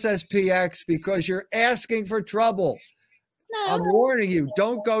the SSPX because you're asking for trouble. No. I'm warning you.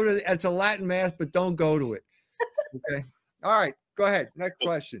 Don't go to it's a Latin Mass, but don't go to it. Okay. All right. Go ahead. Next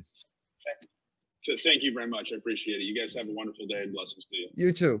question. So thank you very much. I appreciate it. You guys have a wonderful day and blessings to you.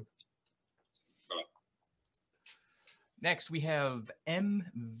 You too. Bye. Next, we have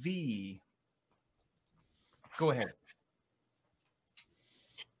MV. Go ahead.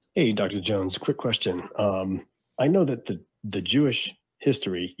 Hey, Dr. Jones. Quick question. I know that the Jewish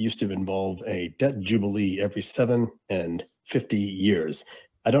history used to involve a debt jubilee every 7 and 50 years.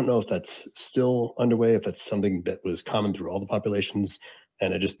 I don't know if that's still underway, if that's something that was common through all the populations,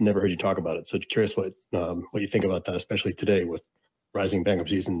 and I just never heard you talk about it. So curious what you think about that, especially today with rising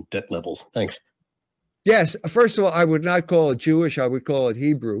bankruptcies and debt levels. Thanks. Yes. First of all, I would not call it Jewish. I would call it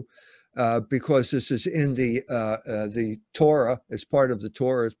Hebrew. Because this is in the Torah, as part of the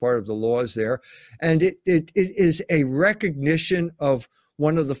Torah, as part of the laws there. And it is a recognition of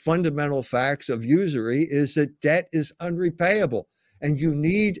one of the fundamental facts of usury is that debt is unrepayable. And you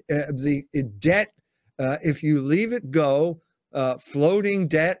need the debt, if you leave it go, floating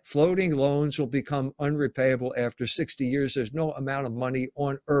debt, floating loans will become unrepayable after 60 years. There's no amount of money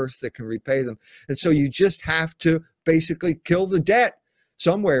on earth that can repay them. And so you just have to basically kill the debt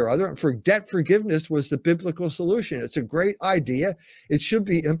some way or other. For debt forgiveness was the biblical solution. It's a great idea. It should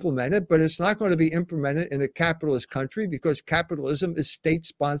be implemented, but it's not going to be implemented in a capitalist country because capitalism is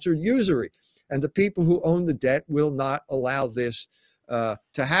state-sponsored usury. And the people who own the debt will not allow this to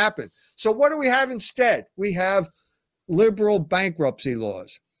happen. So what do we have instead? We have liberal bankruptcy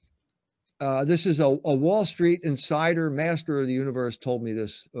laws. This is a Wall Street insider, master of the universe, told me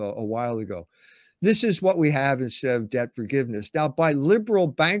this a while ago. This is what we have instead of debt forgiveness. Now, by liberal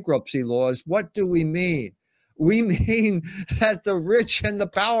bankruptcy laws, what do we mean? We mean that the rich and the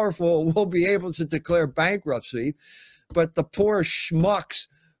powerful will be able to declare bankruptcy, but the poor schmucks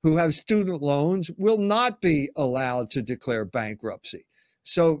who have student loans will not be allowed to declare bankruptcy.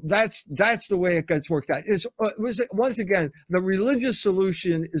 So that's the way it gets worked out. Once again, the religious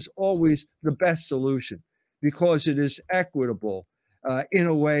solution is always the best solution because it is equitable in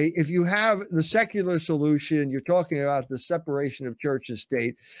a way. If you have the secular solution, you're talking about the separation of church and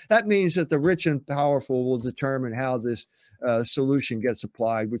state. That means that the rich and powerful will determine how this solution gets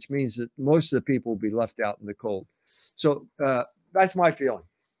applied, which means that most of the people will be left out in the cold. So that's my feeling.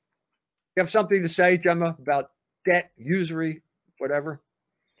 You have something to say, Gemma, about debt, usury, whatever?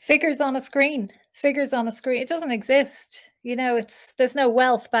 Figures on a screen. Figures on a screen. It doesn't exist. You know, there's no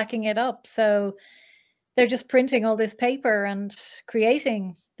wealth backing it up. So they're just printing all this paper and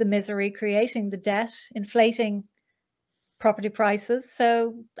creating the misery, creating the debt, inflating property prices.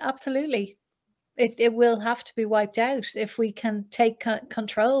 So absolutely, it will have to be wiped out if we can take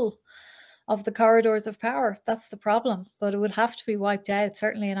control of the corridors of power. That's the problem. But it would have to be wiped out,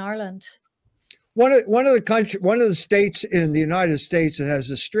 certainly in Ireland. One of the states in the United States that has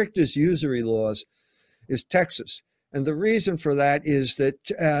the strictest usury laws is Texas. And the reason for that is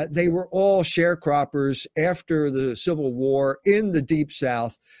that they were all sharecroppers after the Civil War in the Deep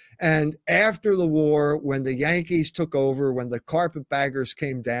South. And after the war, when the Yankees took over, when the carpetbaggers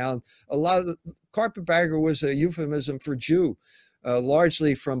came down, a lot of the carpetbagger was a euphemism for Jew,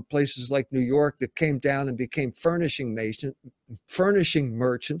 largely from places like New York that came down and became furnishing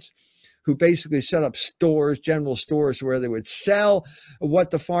merchants, who basically set up stores, general stores, where they would sell what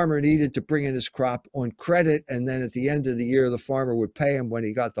the farmer needed to bring in his crop on credit. And then at the end of the year, the farmer would pay him when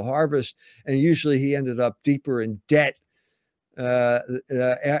he got the harvest. And usually he ended up deeper in debt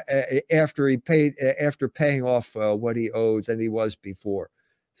after paying off what he owed than he was before.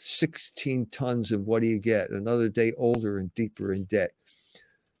 16 tons of what do you get? Another day older and deeper in debt.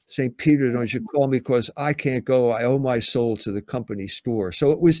 St. Peter, don't you call me because I can't go. I owe my soul to the company store.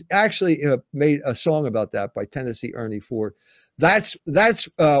 So it was actually made a song about that by Tennessee Ernie Ford. That's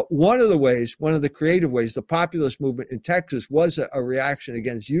one of the ways, one of the creative ways. The populist movement in Texas was a reaction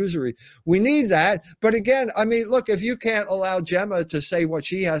against usury. We need that. But again, I mean, look, if you can't allow Gemma to say what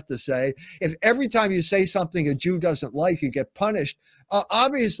she has to say, if every time you say something a Jew doesn't like, you get punished,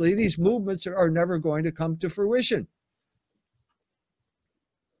 obviously these movements are never going to come to fruition.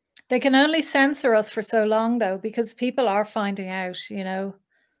 They can only censor us for so long, though, because people are finding out, you know.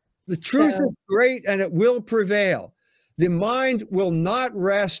 The truth is great and it will prevail. The mind will not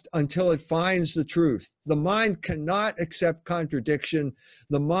rest until it finds the truth. The mind cannot accept contradiction.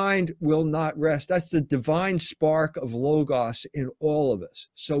 The mind will not rest. That's the divine spark of Logos in all of us.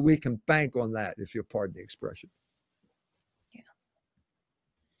 So we can bank on that, if you'll pardon the expression. Yeah,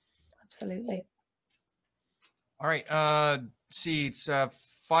 absolutely. All right. See, it's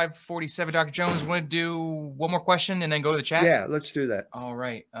 5:47. Dr. Jones, want to do one more question and then go to the chat? Yeah, let's do that. All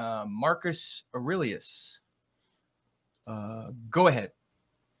right. Marcus Aurelius. Go ahead.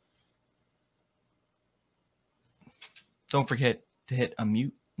 Don't forget to hit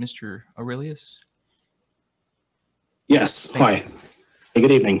unmute, Mr. Aurelius. Yes. Hi. Hey,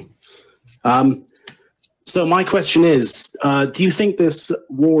 good evening. So my question is, do you think this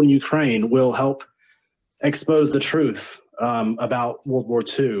war in Ukraine will help expose the truth about World War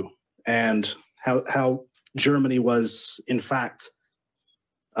II and how Germany was, in fact,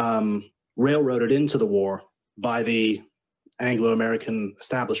 railroaded into the war by the Anglo-American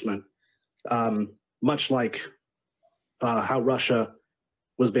establishment, much like how Russia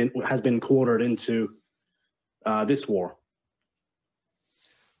has been quartered into this war?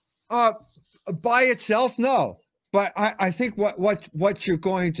 By itself, no. But I think what you're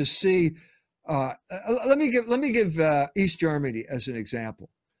going to see. Let me give East Germany as an example.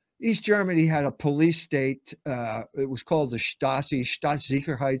 East Germany had a police state. It was called the Stasi,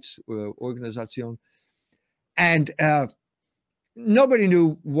 Staatssicherheitsorganisation, and nobody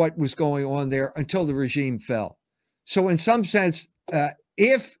knew what was going on there until the regime fell. So, in some sense,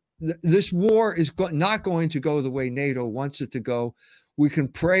 if this war is not going to go the way NATO wants it to go, we can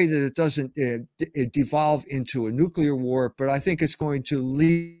pray that it doesn't devolve into a nuclear war. But I think it's going to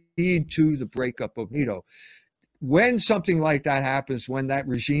lead to the breakup of NATO. When something like that happens, when that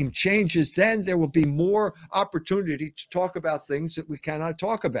regime changes, then there will be more opportunity to talk about things that we cannot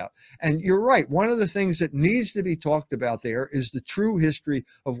talk about. And you're right. One of the things that needs to be talked about there is the true history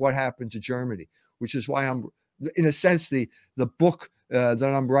of what happened to Germany, which is why I'm, in a sense, the book that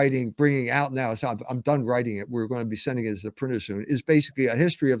I'm writing, bringing out now, so I'm done writing it. We're going to be sending it as the printer soon, is basically a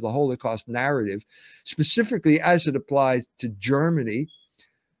history of the Holocaust narrative, specifically as it applies to Germany.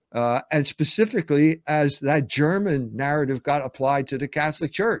 And specifically as that German narrative got applied to the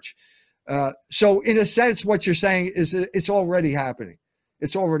Catholic Church. So in a sense, what you're saying is that it's already happening.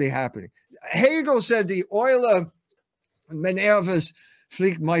 It's already happening. Hegel said the Eule Minervas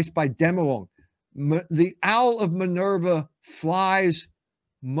fliegt meist bei Dämmerung. The owl of Minerva flies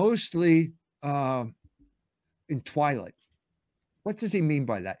mostly in twilight. What does he mean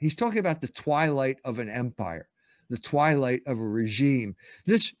by that? He's talking about the twilight of an empire, the twilight of a regime.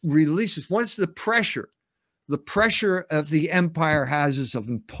 This releases, once the pressure of the empire has is of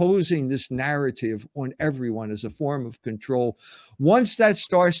imposing this narrative on everyone as a form of control. Once that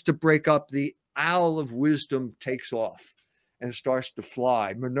starts to break up, the owl of wisdom takes off and starts to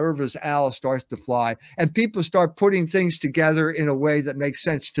fly. Minerva's owl starts to fly, and people start putting things together in a way that makes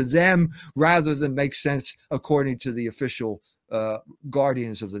sense to them rather than make sense according to the official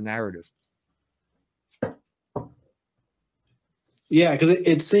guardians of the narrative. Yeah, because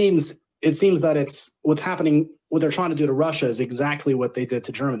it seems that it's what's happening. What they're trying to do to Russia is exactly what they did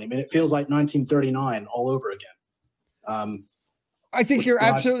to Germany. I mean, it feels like 1939 all over again. I think you're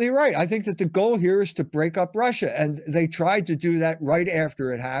absolutely right. I think that the goal here is to break up Russia, and they tried to do that right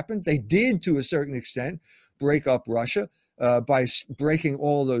after it happened. They did, to a certain extent, break up Russia by breaking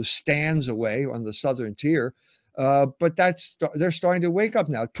all those stands away on the southern tier. But they're starting to wake up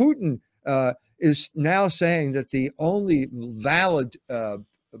now. Putin is now saying that the only valid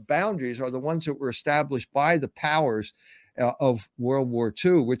boundaries are the ones that were established by the powers of World War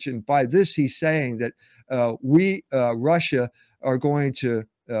II, which, and by this he's saying that Russia, are going to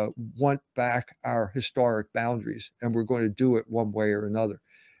want back our historic boundaries, and we're going to do it one way or another.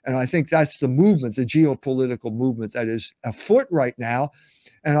 And I think that's the movement, the geopolitical movement that is afoot right now.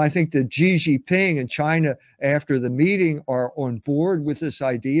 And I think that Xi Jinping and China, after the meeting, are on board with this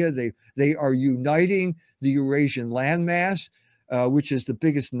idea. They are uniting the Eurasian landmass, which is the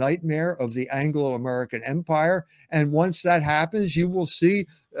biggest nightmare of the Anglo-American empire. And once that happens, you will see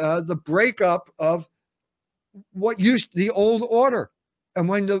the breakup of what used the old order. And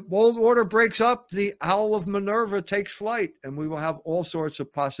when the old order breaks up, the owl of Minerva takes flight, and we will have all sorts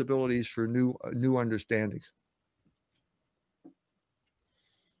of possibilities for new understandings.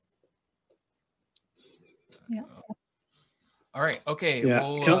 Yeah. All right. Okay.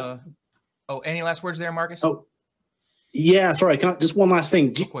 Yeah. Well, any last words there, Marcus? Oh, yeah. Sorry. Just one last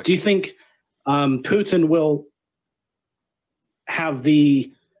thing. Do you think Putin will have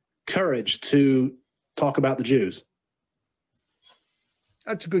the courage to talk about the Jews?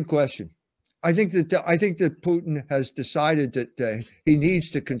 That's a good question. I think that Putin has decided that he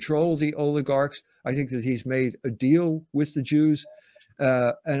needs to control the oligarchs. I think that he's made a deal with the Jews,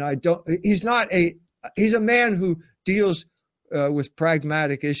 and he's a man who deals with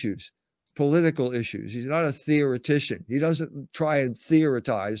pragmatic issues, political issues. He's not a theoretician. He doesn't try and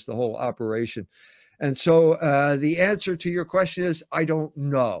theorize the whole operation. And so the answer to your question is, I don't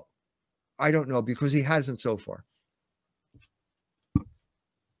know. I don't know, because he hasn't so far.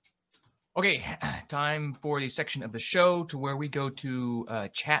 Okay, time for the section of the show to where we go to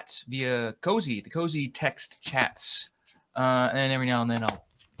chats via Cozy, the Cozy text chats. And every now and then I'll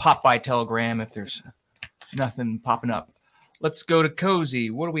pop by Telegram if there's nothing popping up. Let's go to Cozy.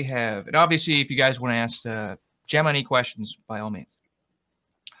 What do we have? And obviously, if you guys want to ask Gemma any questions, by all means.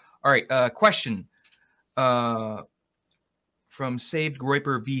 All right, question from Saved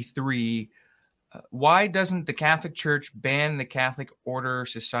Groiper V3. Why doesn't the Catholic Church ban the Catholic Order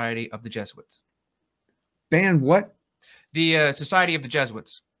Society of the Jesuits? Ban what? The Society of the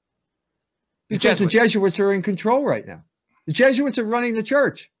Jesuits. Because the Jesuits are in control right now. The Jesuits are running the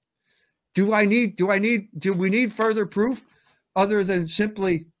church. Do we need further proof other than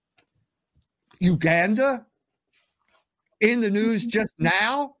simply Uganda in the news just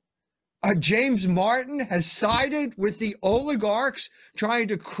now? James Martin has sided with the oligarchs trying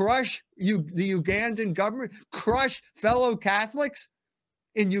to crush the Ugandan government, crush fellow Catholics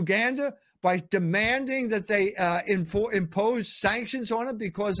in Uganda by demanding that they impose sanctions on it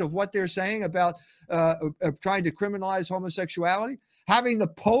because of what they're saying about trying to criminalize homosexuality. Having the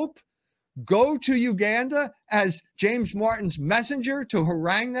Pope go to Uganda as James Martin's messenger to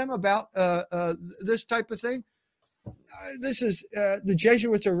harangue them about this type of thing. This is the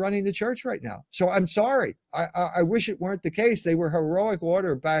Jesuits are running the church right now. So I'm sorry. I wish it weren't the case. They were heroic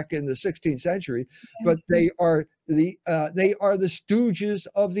order back in the 16th century, but they are the stooges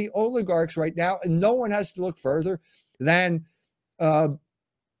of the oligarchs right now, and no one has to look further than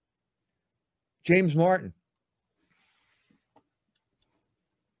James Martin.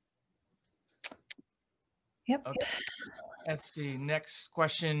 Yep. Okay. That's the next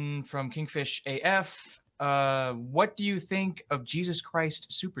question from Kingfish AF. What do you think of Jesus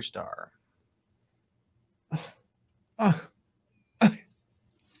Christ Superstar?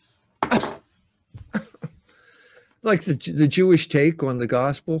 Like the Jewish take on the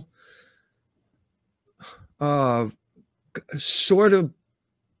gospel, sort of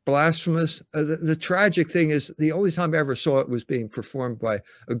blasphemous. The tragic thing is the only time I ever saw it was being performed by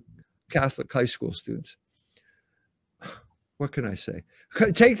Catholic high school students. what can I say?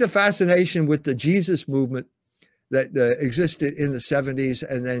 Take the fascination with the Jesus movement that existed in the 70s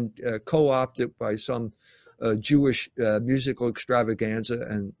and then co-opt it by some Jewish musical extravaganza,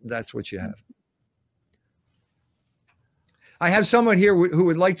 and that's what you have. I have someone here who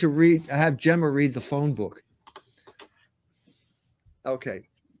would like to have Gemma read the phone book. Okay.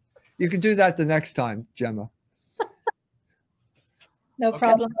 You can do that the next time, Gemma. No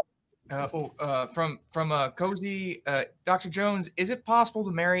problem. From Cozy, Dr. Jones, is it possible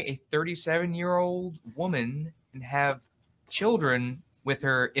to marry a 37-year-old woman and have children with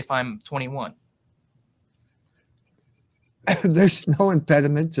her if I'm 21? There's no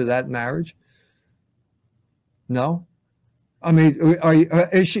impediment to that marriage. No, I mean,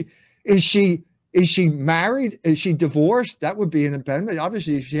 is she married? Is she divorced? That would be an impediment.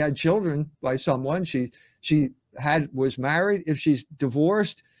 Obviously, if she had children by someone, she was married. If she's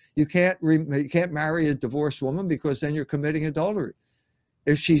divorced, you can't marry a divorced woman because then you're committing adultery.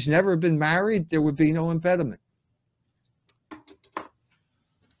 If she's never been married, there would be no impediment.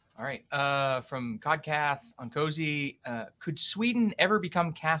 All right. From Codcath on Cozy, could Sweden ever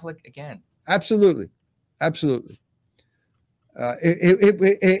become Catholic again? Absolutely. Absolutely. I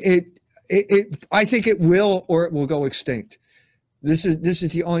think it will, or it will go extinct. This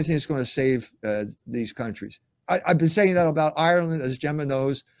is the only thing that's going to save these countries. I've been saying that about Ireland, as Gemma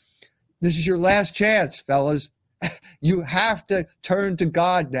knows. This is your last chance, fellas. You have to turn to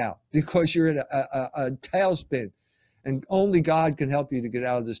God now because you're in a tailspin, and only God can help you to get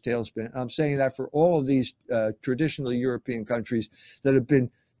out of this tailspin. And I'm saying that for all of these traditional European countries that have been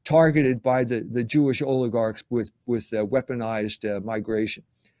targeted by the Jewish oligarchs with weaponized migration.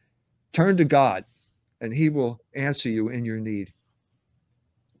 Turn to God, and He will answer you in your need.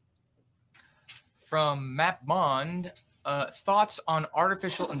 From Matt Bond, thoughts on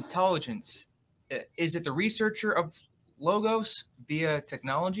artificial intelligence. Is it the researcher of logos via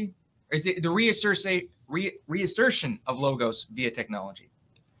technology? Or is it the reassertion of logos via technology?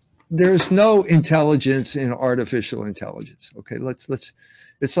 There's no intelligence in artificial intelligence. Okay,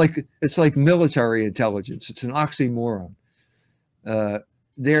 it's like military intelligence. It's an oxymoron.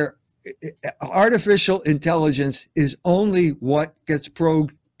 Artificial intelligence is only what gets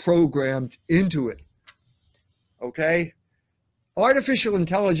programmed into it. Okay, artificial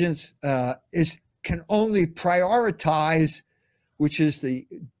intelligence can only prioritize, which is the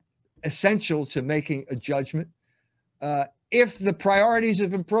essential to making a judgment, if the priorities have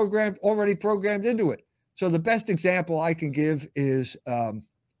been already programmed into it. So the best example I can give is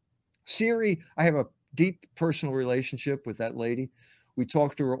Siri. I have a deep personal relationship with that lady. We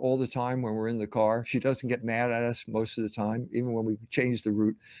talk to her all the time when we're in the car. She doesn't get mad at us most of the time, even when we change the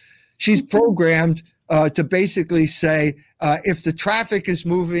route. She's programmed to basically say, if the traffic is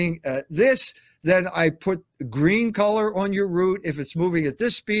moving this, then I put green color on your route. If it's moving at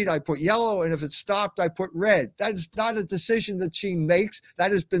this speed, I put yellow. And if it's stopped, I put red. That is not a decision that she makes.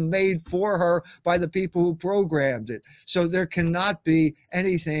 That has been made for her by the people who programmed it. So there cannot be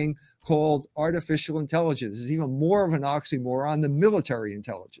anything called artificial intelligence. It's even more of an oxymoron than military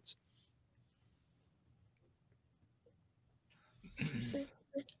intelligence.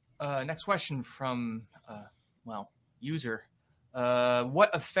 Next question from, user. What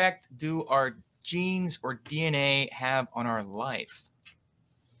effect do our genes or DNA have on our life?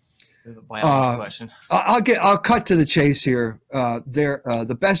 The biology question. I'll cut to the chase here.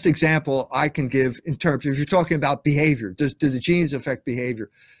 The best example I can give in terms, if you're talking about behavior, do the genes affect behavior?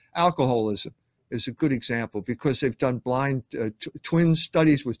 Alcoholism is a good example because they've done blind twin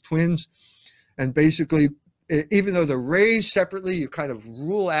studies with twins, and basically, even though they're raised separately, you kind of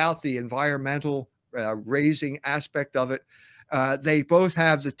rule out the environmental raising aspect of it. They both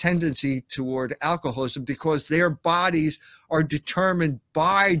have the tendency toward alcoholism because their bodies are determined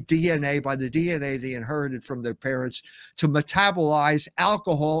by DNA, by the DNA they inherited from their parents, to metabolize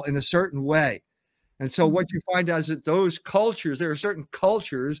alcohol in a certain way. And so what you find out is that those cultures, there are certain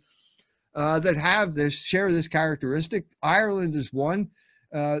cultures that have this, share this characteristic. Ireland is one.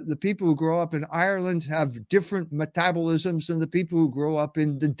 The people who grow up in Ireland have different metabolisms than the people who grow up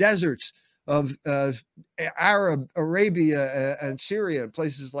in the deserts of Arabia and Syria and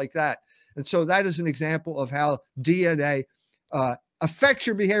places like that. And so that is an example of how DNA affects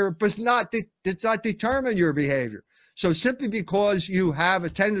your behavior, but does not determine your behavior. So simply because you have a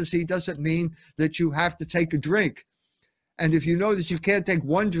tendency doesn't mean that you have to take a drink. And if you know that you can't take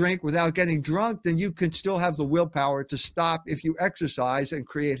one drink without getting drunk, then you can still have the willpower to stop if you exercise and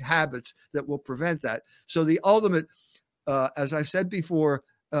create habits that will prevent that. So the ultimate, as I said before,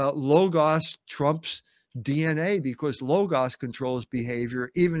 logos trumps DNA because logos controls behavior,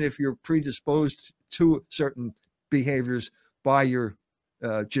 even if you're predisposed to certain behaviors by your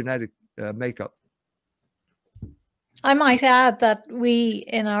genetic makeup. I might add that we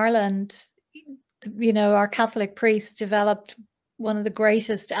in Ireland, our Catholic priests developed one of the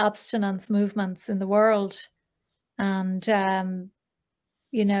greatest abstinence movements in the world. And, there's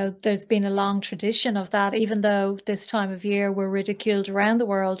been a long tradition of that, even though this time of year we're ridiculed around the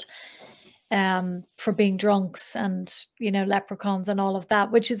world for being drunks and, leprechauns and all of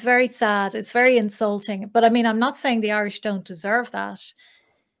that, which is very sad. It's very insulting. But I mean, I'm not saying the Irish don't deserve that.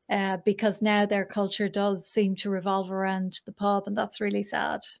 Because now their culture does seem to revolve around the pub, and that's really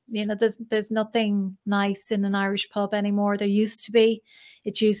sad. There's nothing nice in an Irish pub anymore. There used to be.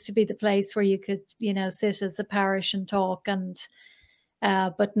 It used to be the place where you could, sit as a parish and talk. And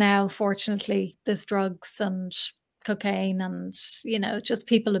but now, fortunately, there's drugs and cocaine and just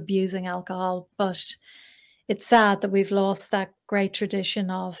people abusing alcohol. But it's sad that we've lost that great tradition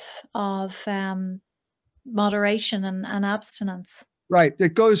of moderation and abstinence. Right.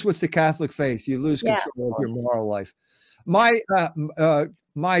 It goes with the Catholic faith. You lose control of your moral life. My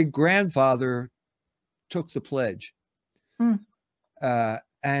grandfather took the pledge.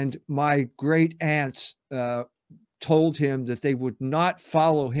 And my great aunts told him that they would not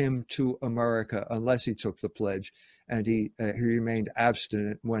follow him to America unless he took the pledge. And he remained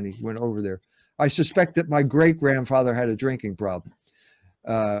abstinent when he went over there. I suspect that my great grandfather had a drinking problem.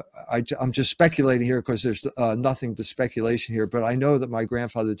 I'm just speculating here because there's nothing but speculation here, but I know that my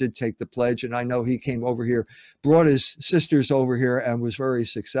grandfather did take the pledge, and I know he came over here, brought his sisters over here, and was very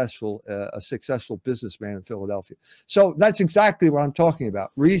successful, a successful businessman in Philadelphia. So that's exactly what I'm talking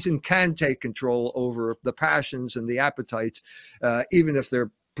about. Reason can take control over the passions and the appetites, even if they're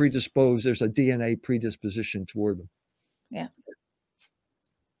predisposed. There's a DNA predisposition toward them. Yeah.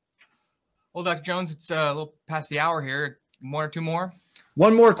 Well, Dr. Jones, it's a little past the hour here. One or two more?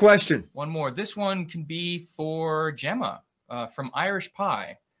 One more question. One more. This one can be for Gemma from Irish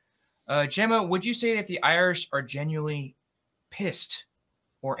Pie. Gemma, would you say that the Irish are genuinely pissed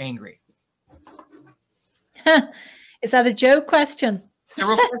or angry? Is that a joke question?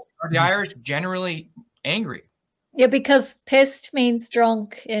 Are the Irish generally angry? Yeah, because pissed means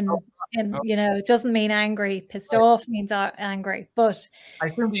drunk it doesn't mean angry. Pissed off means angry, but I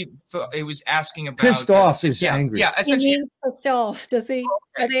think it was asking about pissed off is angry. Yeah, he means pissed off. Does he?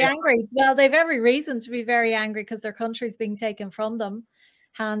 Are they angry? Well, they've every reason to be very angry because their country's being taken from them,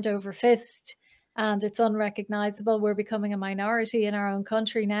 hand over fist, and it's unrecognizable. We're becoming a minority in our own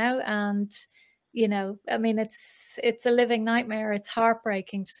country now, and I mean, it's a living nightmare. It's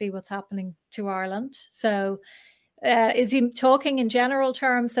heartbreaking to see what's happening to Ireland. So. Is he talking in general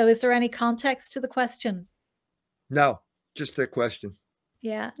terms? So is there any context to the question? No, just a question.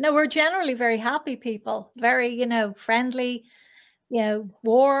 Yeah. No, we're generally very happy people, very, friendly,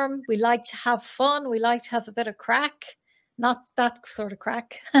 warm. We like to have fun. We like to have a bit of crack, not that sort of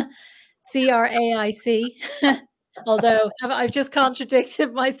crack. CRAIC. Although I've just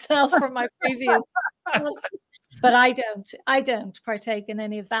contradicted myself from my previous, but I don't partake in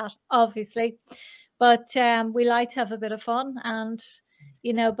any of that, obviously. But we like to have a bit of fun and,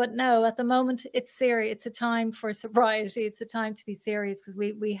 but no, at the moment it's serious. It's a time for sobriety. It's a time to be serious because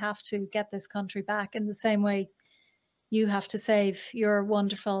we have to get this country back in the same way you have to save your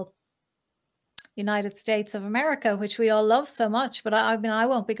wonderful United States of America, which we all love so much. But I mean, I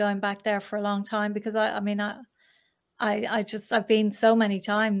won't be going back there for a long time because I've been so many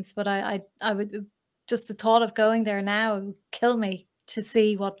times, but I would just the thought of going there now would kill me to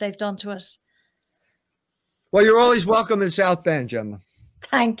see what they've done to it. Well, you're always welcome in South Bend, Gemma.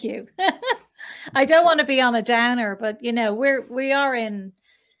 Thank you. I don't want to be on a downer, but we are in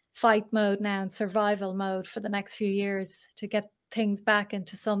fight mode now and survival mode for the next few years to get things back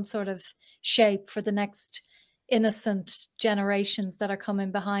into some sort of shape for the next innocent generations that are coming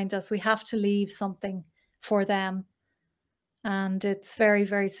behind us. We have to leave something for them. And it's very,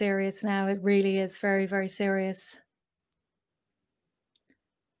 very serious now. It really is very, very serious.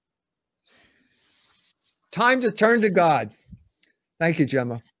 Time to turn to God. Thank you,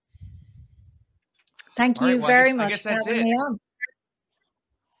 Gemma. Thank you very much. I guess that's it.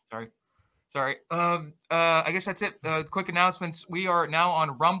 Sorry. I guess that's it. Quick announcements. We are now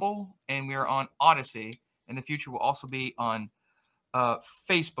on Rumble and we are on Odyssey. In the future, we'll also be on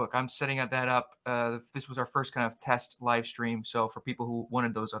Facebook. I'm setting that up. This was our first kind of test live stream. So for people who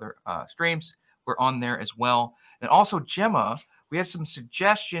wanted those other streams, we're on there as well. And also, Gemma, we have some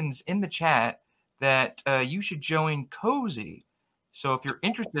suggestions in the chat that you should join Cozy. So if you're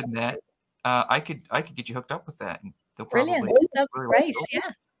interested in that, I could get you hooked up with that. And they'll brilliant. Probably That's great.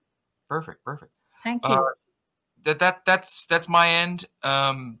 Yeah. Perfect. Thank you. That's my end.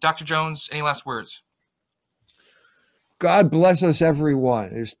 Dr. Jones, any last words? God bless us,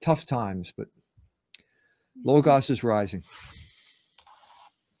 everyone. There's tough times, but Logos is rising.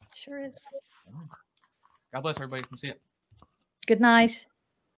 Sure is. God bless everybody. We'll see you. Good night.